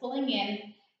 Belly's pulling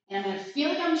in. And I'm going to feel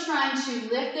like I'm trying to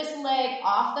lift this leg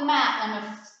off the mat. And I'm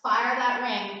going to fire that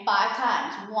ring 5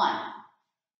 times. 1,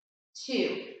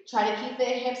 2. Try to keep the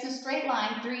hips in a straight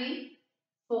line. 3,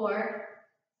 4,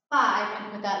 5.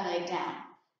 And put that leg down.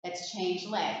 Let's change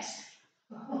legs.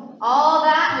 All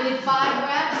that, we did 5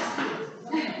 reps.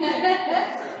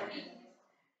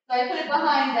 So I put it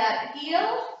behind that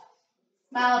heel,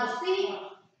 smile the seat,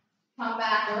 come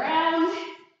back around.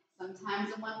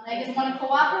 Sometimes the one leg doesn't want to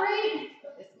cooperate.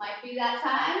 This might be that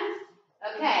time.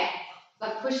 Okay, so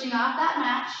I'm pushing off that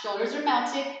mat, shoulders are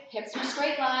melted, hips are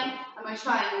straight line. I'm going to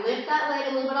try and lift that leg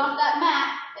a little bit off that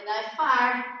mat, and then I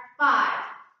fire 5,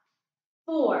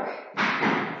 4,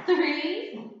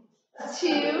 3,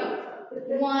 2,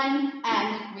 1,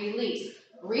 and release.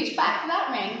 Reach back to that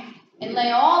ring and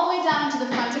lay all the way down to the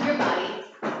front of your body.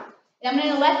 And I'm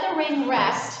going to let the ring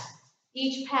rest,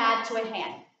 each pad to a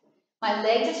hand. My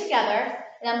legs are together,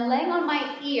 and I'm laying on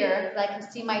my ear that I can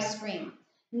see my screen.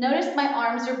 Notice my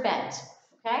arms are bent,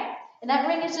 okay? And that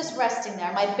ring is just resting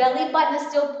there. My belly button is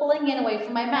still pulling in away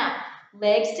from my mat.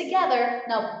 Legs together.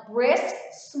 Now, brisk,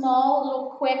 small,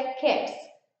 little quick kicks.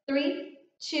 3,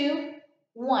 2,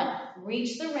 1.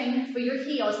 Reach the ring for your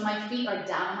heels. My feet are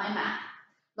down on my mat.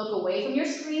 Look away from your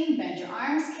screen. Bend your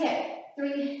arms. Kick.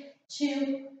 3,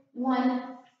 2, 1.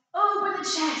 Over the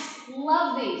chest.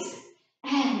 Love these.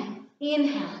 And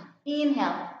inhale,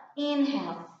 inhale,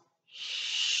 inhale.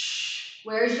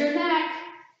 Where's your neck?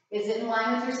 Is it in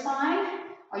line with your spine?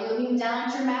 Are you looking down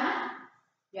at your mat?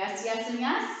 Yes, yes, and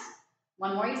yes.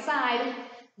 One more each side.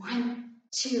 1,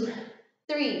 2,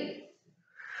 3.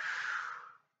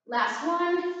 Last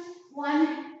one.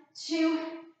 1, 2,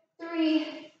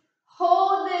 3.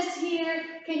 Hold this here.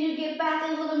 Can you get back a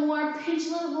little bit more? Pinch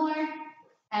a little more.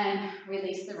 And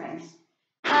release the ring.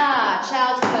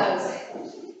 Child's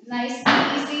pose. Nice,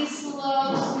 easy,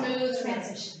 slow, smooth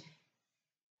transition.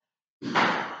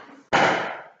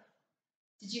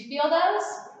 Did you feel those?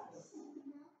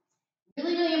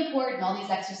 Really, really important, all these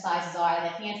exercises are. And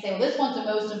I can't say, well, this one's the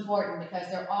most important because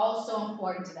they're all so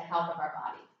important to the health of our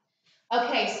body.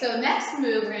 Okay, so next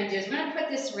move we're going to do is we're going to put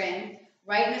this ring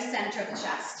right in the center of the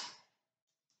chest.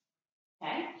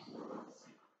 Okay?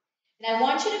 And I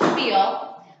want you to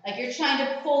feel like you're trying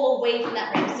to pull away from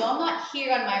that ring. So I'm not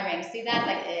here on my ring. See that?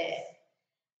 Like,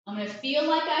 I'm going to feel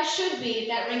like I should be if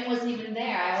that ring wasn't even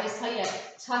there. I always tell you to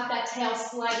tuck that tail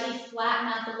slightly, flatten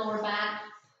out the lower back,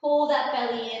 pull that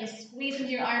belly in, squeeze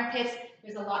into your armpits.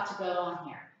 There's a lot to go on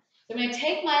here. So I'm going to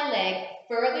take my leg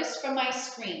furthest from my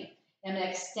screen. And I'm going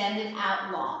to extend it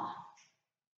out long.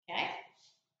 Okay?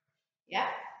 Yep.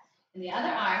 And the other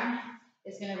arm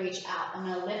is going to reach out. I'm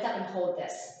going to lift up and hold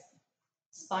this.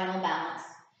 Spinal balance.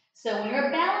 So when you're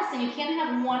balancing, you can't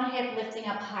have one hip lifting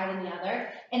up higher than the other.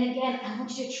 And again, I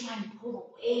want you to try and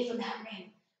pull away from that ring.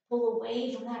 Pull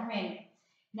away from that ring.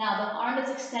 Now the arm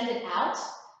that's extended out,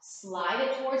 slide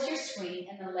it towards your screen,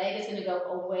 and the leg is going to go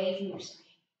away from your screen.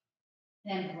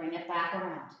 Then bring it back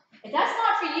around. If that's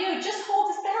not for you, just hold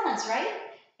this balance, right?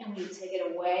 And we take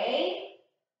it away,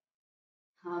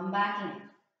 come back in.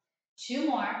 2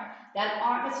 more. That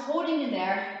arm that's holding you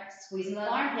there, squeezing that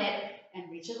armpit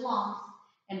and reach it long.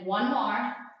 And 1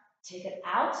 more. Take it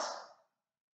out,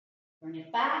 bring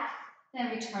it back,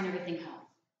 then return everything home.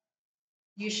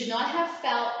 You should not have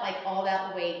felt like all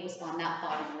that weight was on that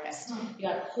bottom wrist. You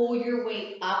got to pull your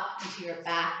weight up into your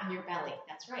back and your belly.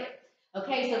 That's right.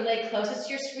 Okay, so the leg closest to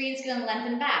your screen is going to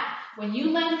lengthen back. When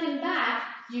you lengthen back,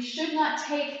 you should not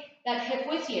take that hip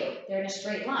with you. They're in a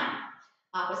straight line.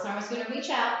 Opposite arm is going to reach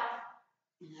out,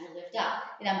 and I lift up.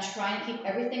 And I'm trying to keep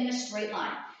everything in a straight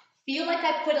line. Feel like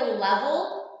I put a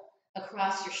level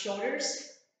across your shoulders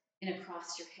and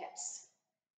across your hips.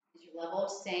 Is your level,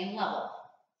 same level.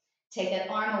 Take that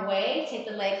arm away, take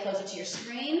the leg closer to your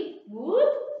screen, whoop,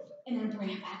 and then bring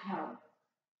it back home.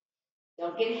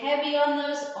 Don't get heavy on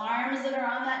those arms that are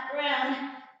on that ground.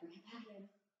 Bring it back in.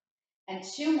 And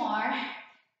 2 more.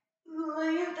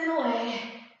 Lengthen away.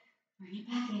 Bring it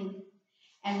back in.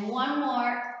 And 1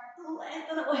 more.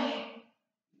 Lengthen away.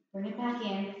 Bring it back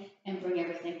in and bring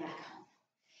everything back home.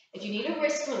 If you need a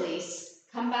wrist release,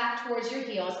 come back towards your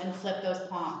heels and flip those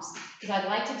palms. Because I'd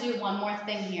like to do one more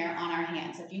thing here on our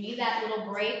hands. So if you need that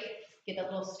little break, get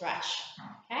that little stretch.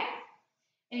 Okay?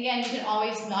 And again, you can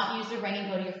always not use the ring and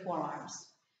go to your forearms.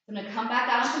 I'm going to come back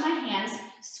out into my hands,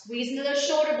 squeeze into those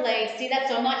shoulder blades. See that?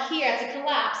 So I'm not here. That's a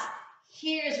collapse.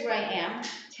 Here's where I am.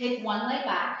 Take one leg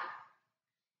back.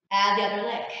 Add the other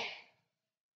leg.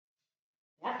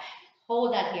 Yep.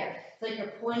 Hold that here. It's like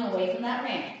you're pulling away from that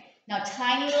ring. Now,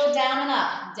 tiny little down and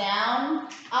up. Down,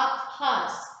 up,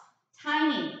 pause.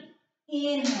 Tiny.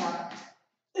 Inhale.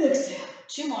 Exhale.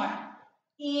 2 more.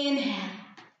 Inhale.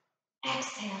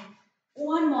 Exhale.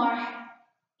 1 more.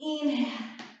 Inhale.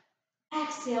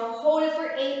 Exhale. Hold it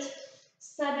for 8,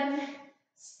 7,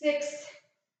 6,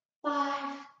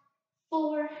 5,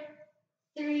 4,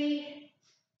 3,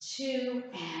 2,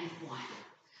 and 1.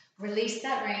 Release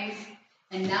that ring.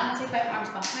 And now I'm going to take my arms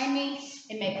behind me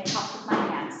and make a cup with my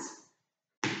hands.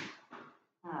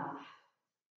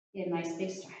 Get a nice big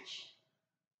stretch.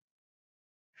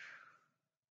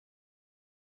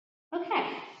 Okay,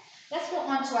 let's go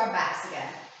onto our backs again.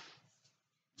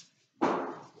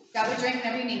 Grab a drink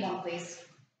whenever you need one, please.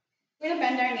 We're going to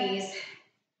bend our knees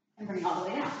and bring it all the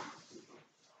way down.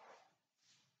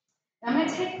 Now I'm going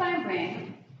to take my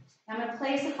ring. I'm going to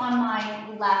place it on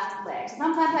my left leg. So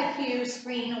sometimes I cue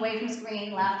screen, away from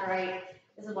screen, left, right.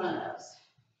 This is one of those.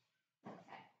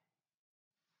 Okay.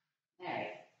 All right.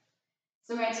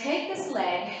 So we're going to take this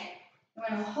leg, and we're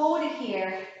going to hold it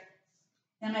here,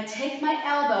 and I'm going to take my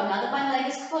elbow, now that my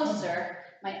leg is closer,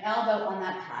 my elbow on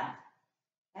that pad.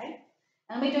 Okay?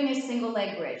 And I'm going to be doing a single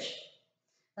leg bridge.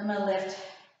 I'm going to lift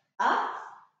up,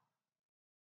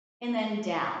 and then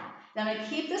down. Now I'm going to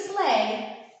keep this leg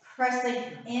pressing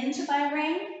into my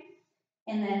ring,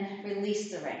 and then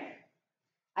release the ring.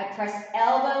 I press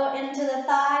elbow into the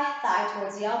thigh, thigh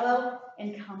towards the elbow,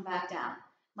 and come back down.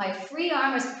 My free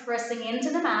arm is pressing into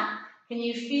the mat. Can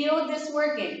you feel this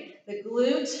working? The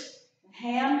glute, the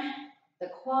ham, the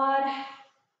quad.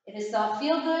 If it does not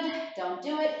feel good, don't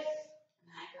do it.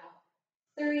 And I go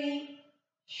 3.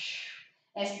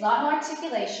 And it's not an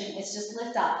articulation, it's just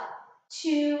lift up.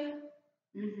 2.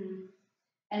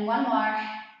 And 1 more.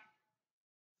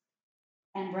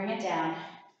 And bring it down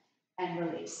and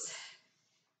release.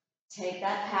 Take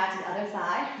that pad to the other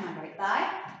thigh, my right thigh.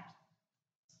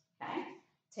 Okay.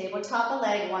 Tabletop the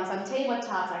leg. Once I'm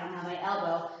tabletop, I can have my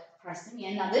elbow pressing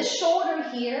in. Now this shoulder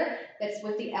here, that's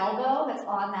with the elbow, that's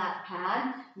on that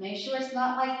pad, make sure it's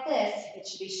not like this. It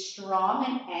should be strong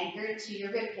and anchored to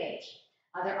your rib cage.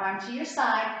 Other arm to your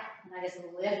side, and I just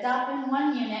lift up in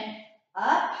 1 unit,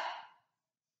 up,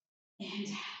 and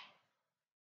down.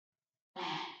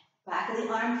 Back of the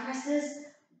arm presses.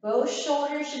 Both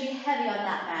shoulders should be heavy on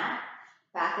that mat.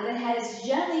 Back of the head is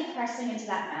gently pressing into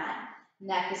that mat.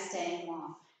 Neck is staying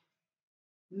long.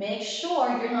 Make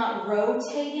sure you're not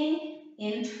rotating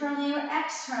internally or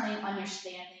externally on your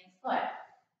standing foot.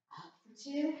 Up for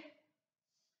 2,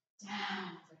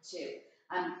 down for 2.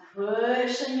 I'm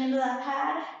pushing into that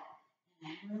pad,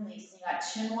 and then releasing. Got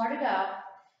 2 more to go.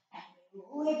 And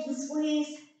we lift and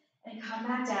squeeze, and come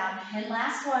back down. And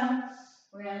last one,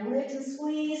 we're going to lift and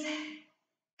squeeze,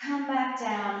 come back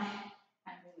down,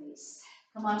 and release.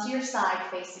 Come onto your side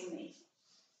facing me.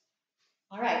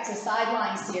 All right, so side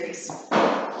lying series.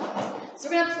 So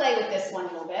we're going to play with this one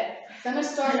a little bit. So I'm going to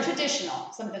start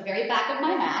traditional. So I'm at the very back of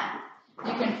my mat.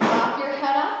 You can prop your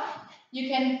head up. You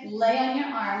can lay on your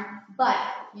arm, but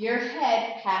your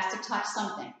head has to touch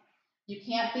something. You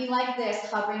can't be like this,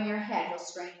 hovering your head. You'll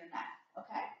strain your neck,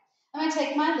 okay? I'm going to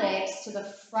take my legs to the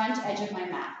front edge of my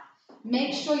mat.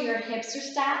 Make sure your hips are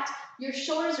stacked, your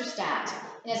shoulders are stacked,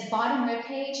 and his bottom rib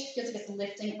cage feels like it's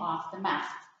lifting off the mat,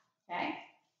 okay?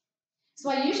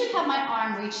 So I usually have my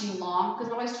arm reaching long because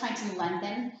we're always trying to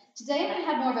lengthen. Today I'm going to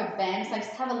have more of a bend, so I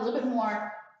just have a little bit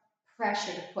more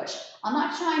pressure to push. I'm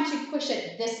not trying to push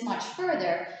it this much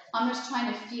further. I'm just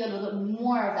trying to feel a little bit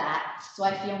more of that so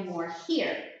I feel more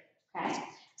here, okay?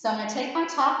 So I'm going to take my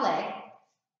top leg,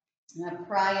 I'm going to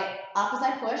pry it up as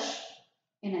I push,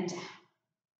 and then down.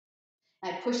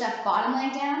 I push that bottom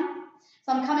leg down. So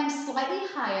So I'm coming slightly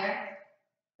higher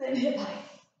than hip height.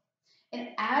 And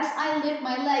as I lift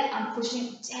my leg, I'm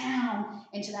pushing down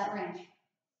into that ring.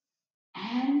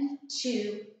 And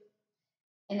 2.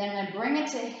 And then I'm going to bring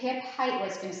it to hip height where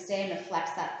it's going to stay. I'm going to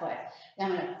flex that foot.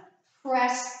 Then I'm going to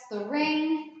press the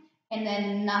ring and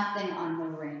then nothing on the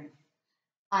ring.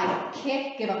 I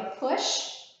kick, give a push,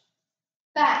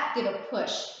 back, give a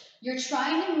push. You're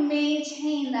trying to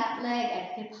maintain that leg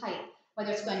at hip height,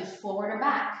 whether it's going forward or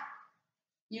back.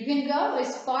 You can go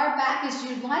as far back as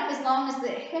you'd like, as long as the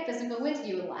hip doesn't go with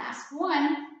you. Last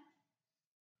one.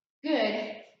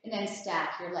 Good. And then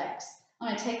stack your legs. I'm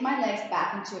going to take my legs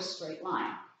back into a straight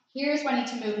line. Here's where I need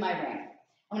to move my ring.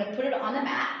 I'm going to put it on the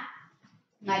mat.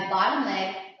 My bottom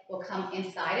leg will come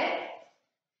inside it,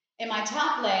 and my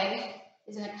top leg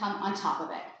is going to come on top of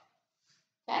it.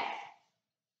 Okay?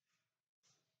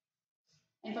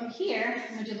 And from here,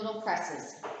 I'm going to do little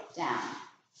presses. Down.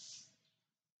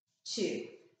 2.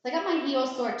 So I got my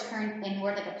heels sort of turned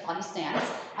inward like a Pilates stance.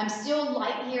 I'm still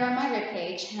light here on my rib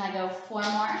cage, and I go 4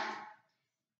 more.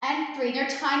 And 3. They're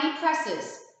tiny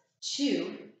presses.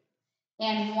 2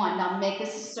 and 1. Now make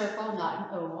this a circle,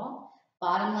 not an oval.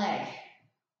 Bottom leg.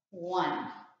 1.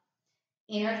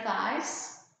 Inner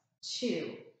thighs.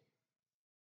 2.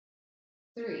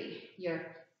 3. Your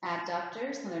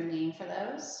adductors, another name for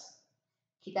those.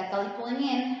 Keep that belly pulling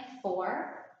in.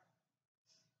 4.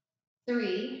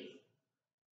 3.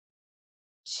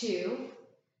 2.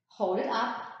 Hold it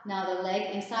up. Now the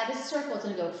leg inside the circle is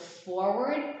going to go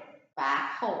forward,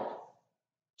 back, hold.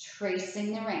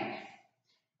 Tracing the ring.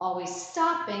 Always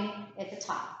stopping at the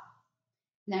top.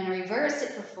 And then reverse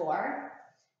it for 4.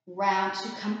 Round to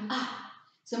come up.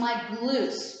 So my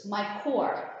glutes, my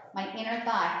core, my inner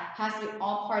thigh has to be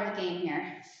all part of the game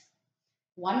here.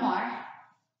 1 more.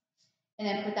 And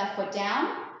then put that foot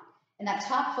down. And that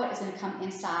top foot is going to come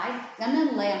inside. Then I'm going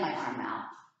to lay on my arm now.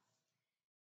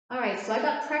 All right, so I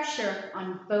got pressure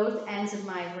on both ends of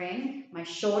my ring. My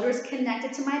shoulders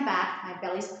connected to my back. My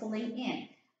belly's pulling in.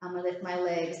 I'm going to lift my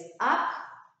legs up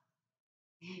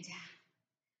and down.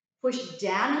 Push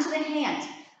down into the hand.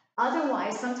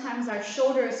 Otherwise, sometimes our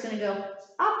shoulder is going to go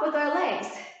up with our legs.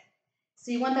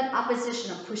 So you want that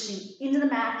opposition of pushing into the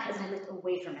mat as I lift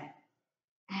away from it.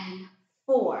 And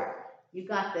 4. You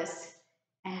got this.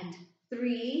 And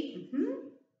 3.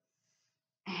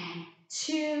 And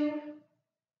 2.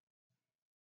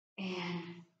 And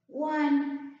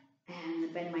 1.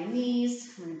 And bend my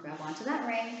knees. I'm going to grab onto that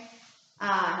ring.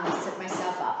 I'm going to sit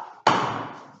myself up.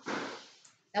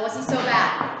 That wasn't so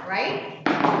bad, right?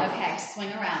 Okay, swing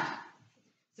around.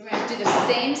 So we're going to do the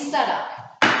same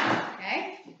setup.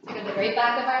 Okay? So go to the very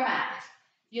back of our mat.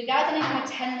 You guys only have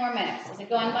 10 more minutes. Is it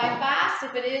going by fast?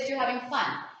 If it is, you're having fun.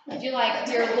 If you're like,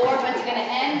 dear Lord, when's it going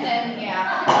to end? Then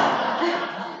yeah.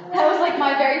 That was like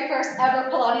my very first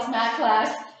ever Pilates mat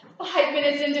class. 5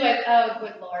 minutes into it, oh,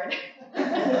 good Lord. So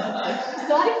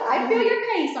I feel your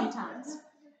pain sometimes.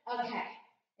 Okay,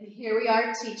 and here we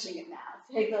are teaching it now.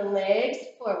 Take the legs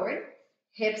forward,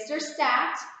 hips are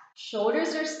stacked,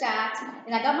 shoulders are stacked,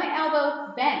 and I got my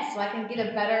elbow bent so I can get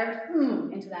a better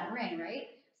into that ring, right?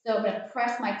 So I'm going to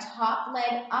press my top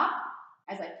leg up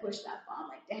as I push that bottom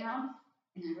leg down,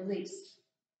 and I release.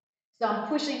 So I'm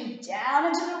pushing down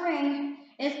into the ring,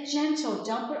 and it's gentle.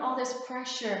 Don't put all this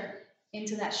pressure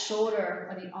into that shoulder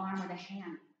or the arm or the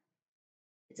hand.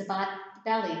 It's about the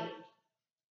belly,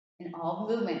 and all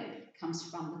movement comes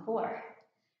from the core.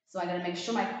 So I got to make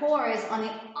sure my core is on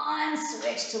the on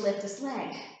switch to lift this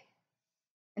leg.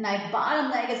 And my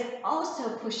bottom leg is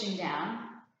also pushing down.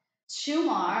 2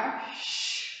 more.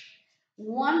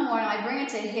 1 more. I bring it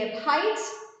to hip height.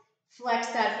 Flex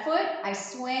that foot. I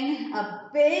swing a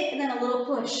big and then a little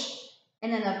push.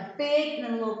 And then a big and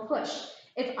then a little push.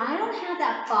 If I don't have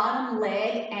that bottom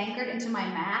leg anchored into my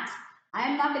mat,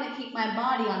 I'm not going to keep my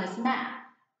body on this mat.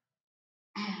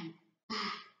 And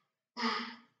back.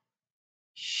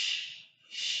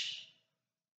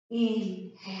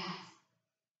 Inhale.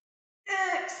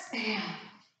 Exhale.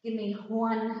 Give me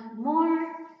 1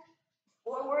 more.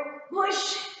 Forward,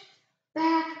 push.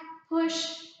 Back,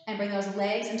 push. And bring those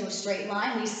legs into a straight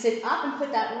line. We sit up and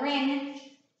put that ring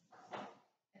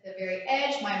at the very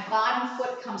edge. My bottom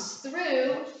foot comes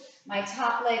through. My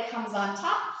top leg comes on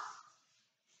top.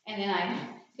 And then I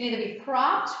can either be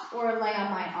propped or lay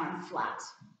on my arm flat.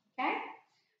 Okay?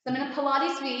 So I'm in a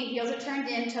Pilates V. Heels are turned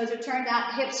in, toes are turned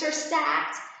out, hips are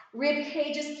stacked, rib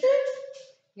cage is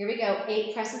Here we go.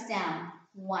 8 presses down.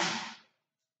 1,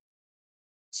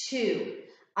 2.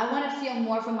 I want to feel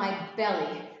more from my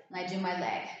belly when I do my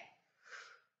leg.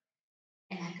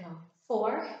 And I go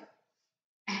 4,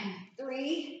 and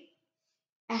 3,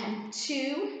 and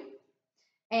 2,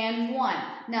 and 1.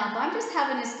 Now, if I'm just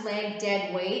having this leg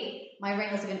dead weight, my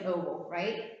ring looks like an oval,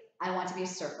 right? I want it to be a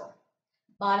circle.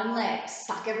 Bottom leg,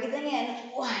 suck everything in.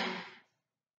 1,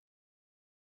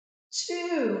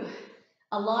 2.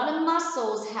 A lot of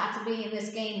muscles have to be in this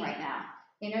game right now.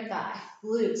 Inner thigh,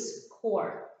 glutes,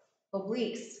 core,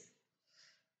 obliques.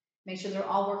 Make sure they're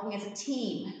all working as a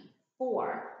team.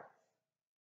 4.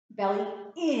 Belly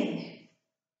in.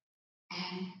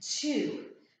 And 2.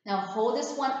 Now hold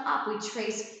this one up. We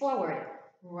trace forward.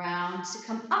 Round to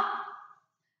come up.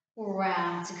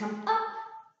 Round to come up.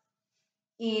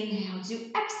 Inhale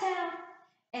to exhale.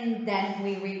 And then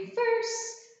we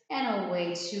reverse. And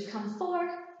away to come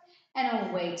 4. And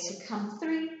away to come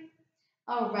 3.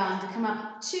 Around to come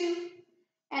up 2.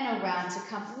 And around to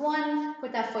come 1.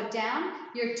 Put that foot down.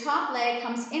 Your top leg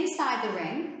comes inside the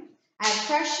ring. I have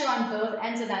pressure on both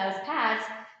ends of those pads.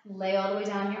 Lay all the way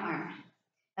down your arm.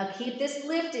 Now keep this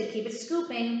lifted, keep it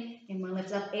scooping, and we're gonna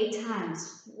lift up 8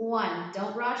 times. 1,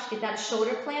 don't rush, get that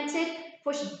shoulder planted,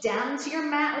 push down to your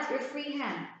mat with your free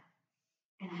hand.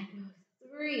 And I go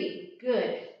 3,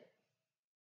 good.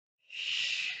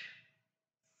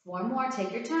 4 more,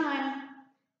 take your time.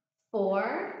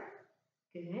 4,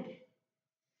 good.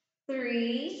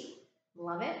 3,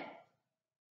 love it.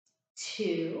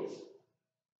 2,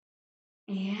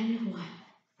 and 1.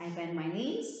 I bend my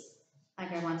knees, I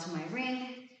grab onto my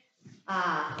ring.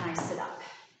 And I sit up.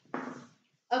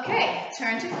 Okay,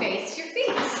 turn to face your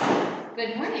feet.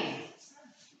 Good morning.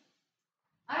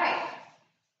 All right.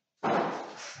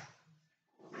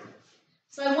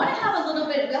 So I want to have a little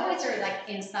bit, we always are like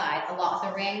inside a lot with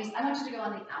the rings. I want you to go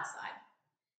on the outside.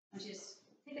 I want you to just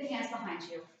take the hands behind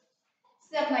you.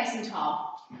 Sit up nice and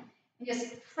tall. And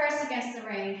just press against the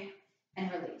ring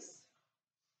and release.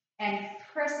 And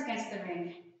press against the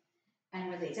ring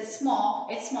and release. It's small.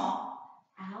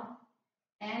 Out.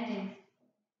 And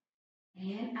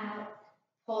in, and out.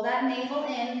 Pull that navel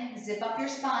in, zip up your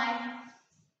spine.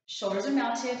 Shoulders are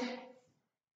melted.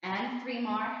 And 3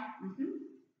 more.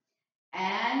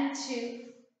 And 2.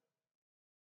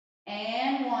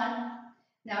 And 1.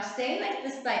 Now stay like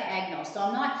this diagonal. So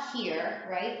I'm not here,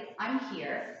 right? I'm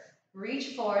here.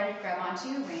 Reach forward, grab onto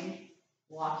your ring.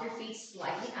 Walk your feet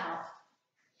slightly out.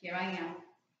 Here I am.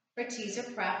 For teaser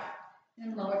prep.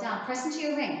 And lower down. Press into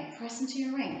your ring. Press into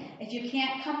your ring. If you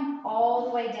can't come all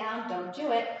the way down, don't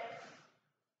do it.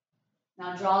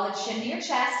 Now draw the chin to your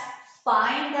chest.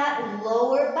 Find that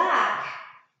lower back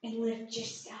and lift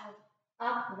yourself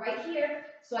up right here.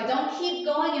 So I don't keep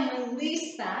going and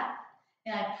release that.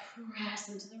 And I press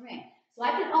into the ring. So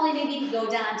I can only maybe go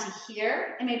down to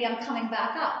here and maybe I'm coming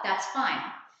back up. That's fine.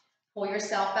 Pull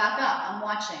yourself back up. I'm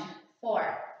watching.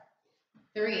 4,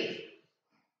 3,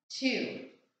 2,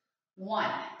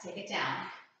 1, take it down.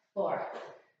 4,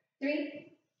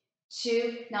 3,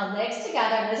 2. Now legs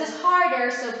together. This is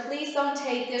harder, so please don't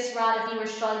take this route if you were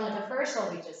struggling with the first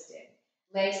one we just did.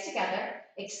 Legs together.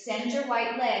 Extend your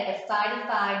right leg, thigh to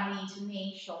thigh, knee to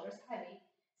knee, shoulders heavy.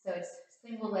 So it's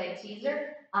single leg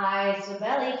teaser. Eyes to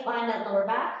belly. Find that lower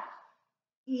back.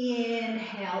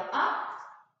 Inhale up.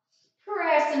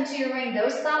 Press into your ring.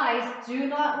 Those thighs do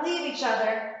not leave each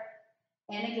other.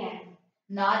 And again.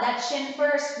 Nod that chin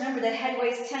first. Remember, the head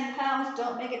weighs 10 pounds.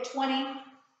 Don't make it 20.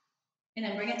 And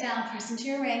then bring it down. Press into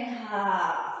your ring.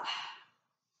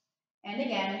 And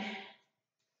again.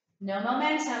 No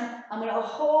momentum. I'm going to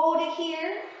hold it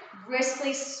here.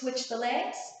 Briskly switch the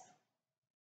legs.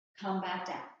 Come back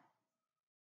down.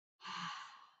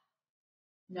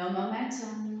 No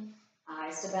momentum.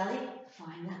 Eyes to belly.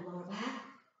 Find that lower back.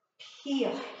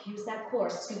 Peel. Use that core.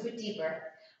 Scoop it deeper.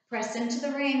 Press into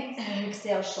the ring.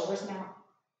 Exhale. Shoulders mount.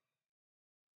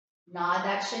 Nod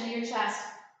that chin to your chest.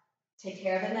 Take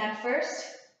care of the neck first.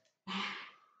 Back,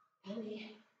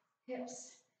 belly,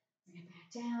 hips. Bring it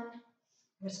back down.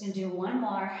 We're just going to do 1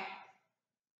 more.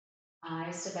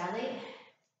 Eyes to belly.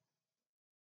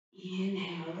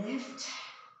 Inhale, lift.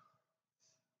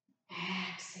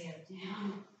 Exhale,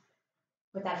 down.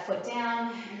 Put that foot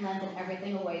down and lengthen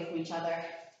everything away from each other.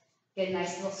 Get a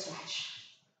nice little stretch.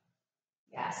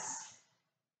 Yes.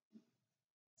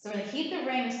 So we're going to keep the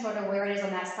ring sort of where it is on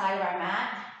that side of our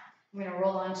mat. We're going to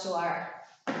roll onto our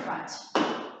front.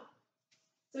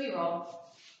 So we roll.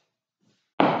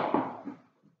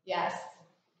 Yes.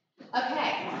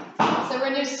 Okay. So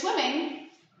when you're swimming,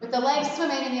 with the legs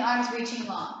swimming and the arms reaching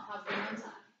long. How's it one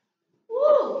time?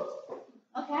 Woo!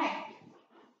 Okay.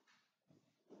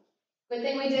 Good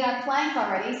thing we did our plank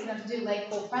already, so we don't have to do leg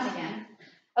pull front again.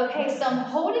 Okay, so I'm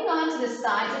holding on to the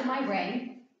sides of my ring.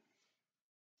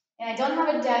 And I don't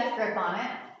have a death grip on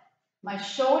it. My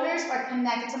shoulders are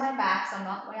connected to my back, so I'm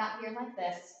not way out here like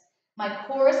this. My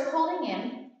core is pulling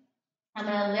in. I'm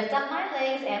going to lift up my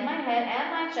legs and my head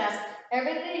and my chest.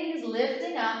 Everything is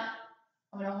lifting up.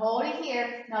 I'm going to hold it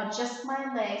here. Now just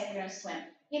my legs. We're going to swim.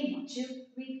 Inhale, 2,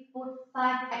 3, 4,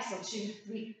 5. Exhale, 2,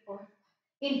 3, 4.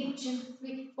 Inhale, 2,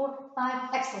 3, 4,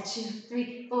 5. Exhale, 2,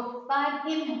 3, 4, 5.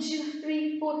 Inhale, 2,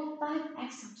 3, 4, 5.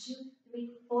 Exhale, 2,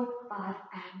 3, 4, 5.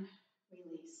 And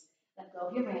release. Let go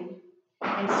of your ring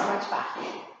and stretch back.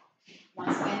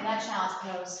 Once again, that child's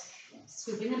pose.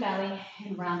 Scooping the belly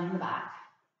and rounding the back.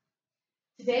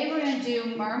 Today we're going to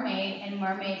do mermaid and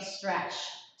mermaid stretch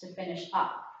to finish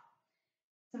up.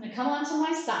 So I'm going to come onto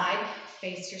my side,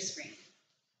 face your screen.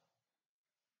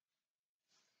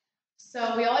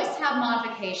 So we always have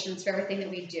modifications for everything that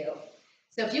we do.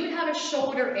 So if you would have a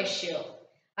shoulder issue,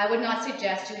 I would not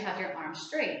suggest you have your arms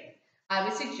straight. I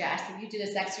would suggest that you do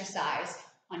this exercise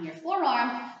on your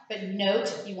forearm, but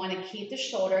note you want to keep the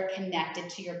shoulder connected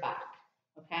to your back,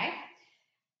 okay?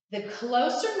 The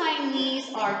closer my knees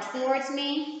are towards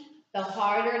me, the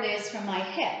harder it is for my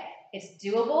hip. It's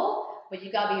doable, but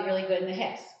you gotta be really good in the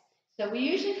hips. So we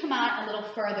usually come out a little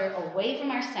further away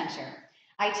from our center.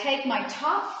 I take my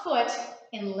top foot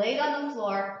and lay it on the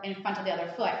floor in front of the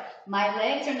other foot. My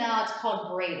legs are now, it's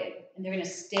called braided, and they're gonna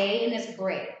stay in this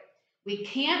braid. We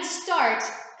can't start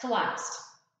collapsed,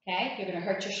 okay? You're gonna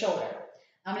hurt your shoulder.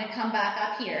 I'm gonna come back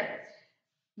up here.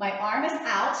 My arm is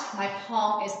out, my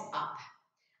palm is up.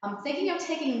 I'm thinking of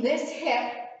taking this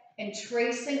hip and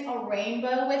tracing a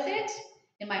rainbow with it,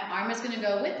 and my arm is going to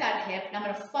go with that hip, and I'm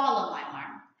going to follow my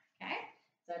arm, okay?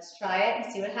 So let's try it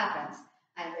and see what happens.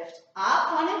 I lift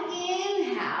up on an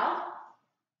inhale,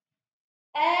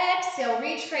 exhale,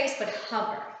 retrace, but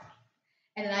hover.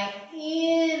 And then I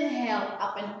inhale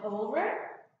up and over,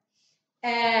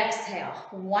 exhale.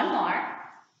 One more.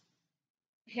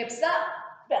 Hips up,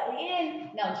 belly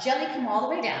in. Now gently come all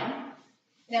the way down.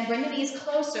 Then bring the knees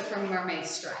closer for mermaid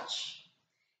stretch.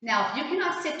 Now, if you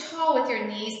cannot sit tall with your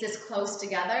knees this close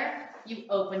together, you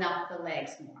open up the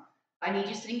legs more. I need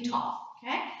you sitting tall,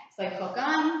 okay? So I hook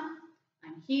on,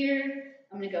 I'm here.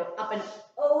 I'm gonna go up and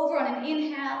over on an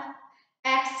inhale.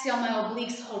 Exhale, my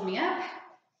obliques hold me up.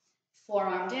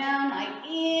 Forearm down, I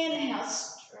inhale,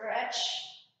 stretch.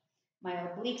 My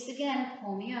obliques again,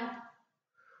 pull me up.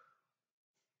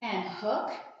 And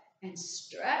hook and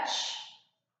stretch.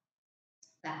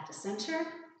 Back to center, and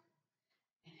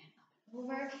then up and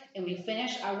over. And we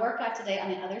finish our workout today on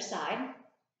the other side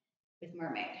with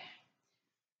mermaid.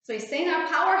 So we stay in our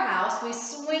powerhouse, we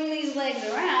swing these legs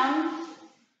around.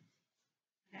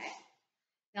 Okay.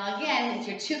 Now again, if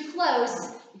you're too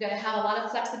close, you're gonna have a lot of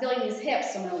flexibility in these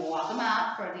hips, so I'm gonna walk them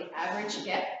out for the average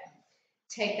hip.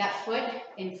 Take that foot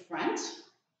in front.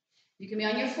 You can be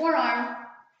on your forearm,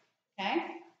 okay?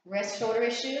 Wrist, shoulder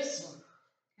issues,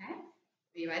 okay?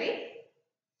 Are you ready?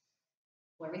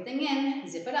 Pull everything in,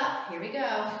 zip it up, here we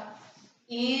go.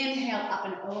 Inhale, up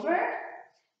and over.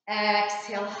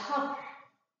 Exhale, hover.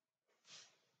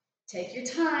 Take your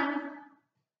time,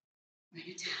 bring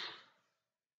it down.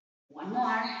 One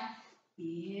more.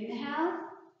 Inhale,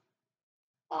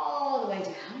 all the way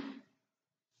down.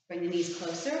 Bring the knees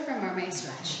closer for mermaid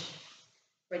stretch.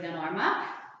 Bring that arm up,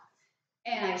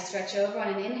 and I stretch over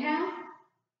on an inhale.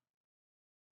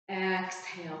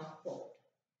 Exhale, fold.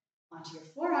 Onto your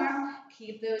forearm,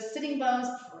 keep those sitting bones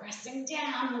pressing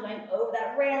down, going over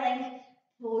that railing.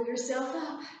 Pull yourself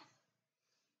up.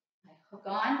 I hook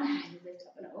on, I lift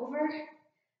up and over.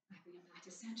 I bring it back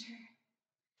to center.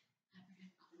 I bring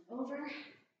it up and over.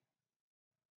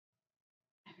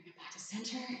 I bring it back to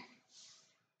center.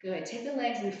 Good. Take the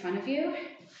legs in front of you.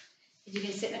 If you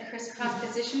can sit in a crisscross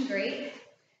position, great.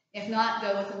 If not,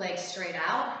 go with the legs straight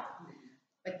out.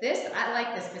 But this, I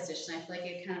like this position. I feel like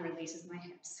it kind of releases my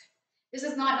hips. This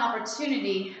is not an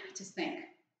opportunity to think,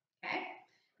 okay?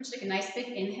 Just take a nice big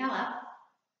inhale up.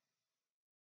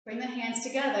 Bring the hands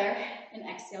together and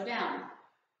exhale down.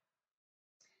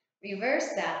 Reverse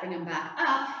that, bring them back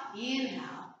up.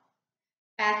 Inhale.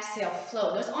 Exhale,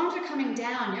 float. Those arms are coming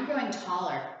down. You're growing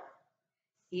taller.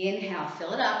 Inhale,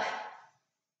 fill it up.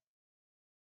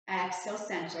 Exhale,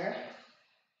 center.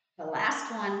 The last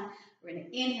one, we're going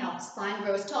to inhale. Spine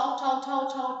grows tall, tall,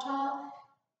 tall, tall, tall.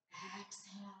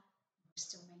 Exhale. We're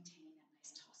still maintaining that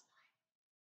nice tall spine.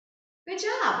 Good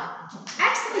job.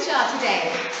 Excellent job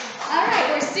today. All right,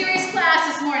 we're serious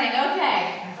class this morning.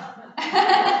 Okay.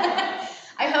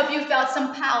 I hope you felt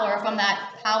some power from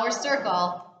that power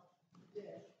circle.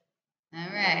 All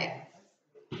right.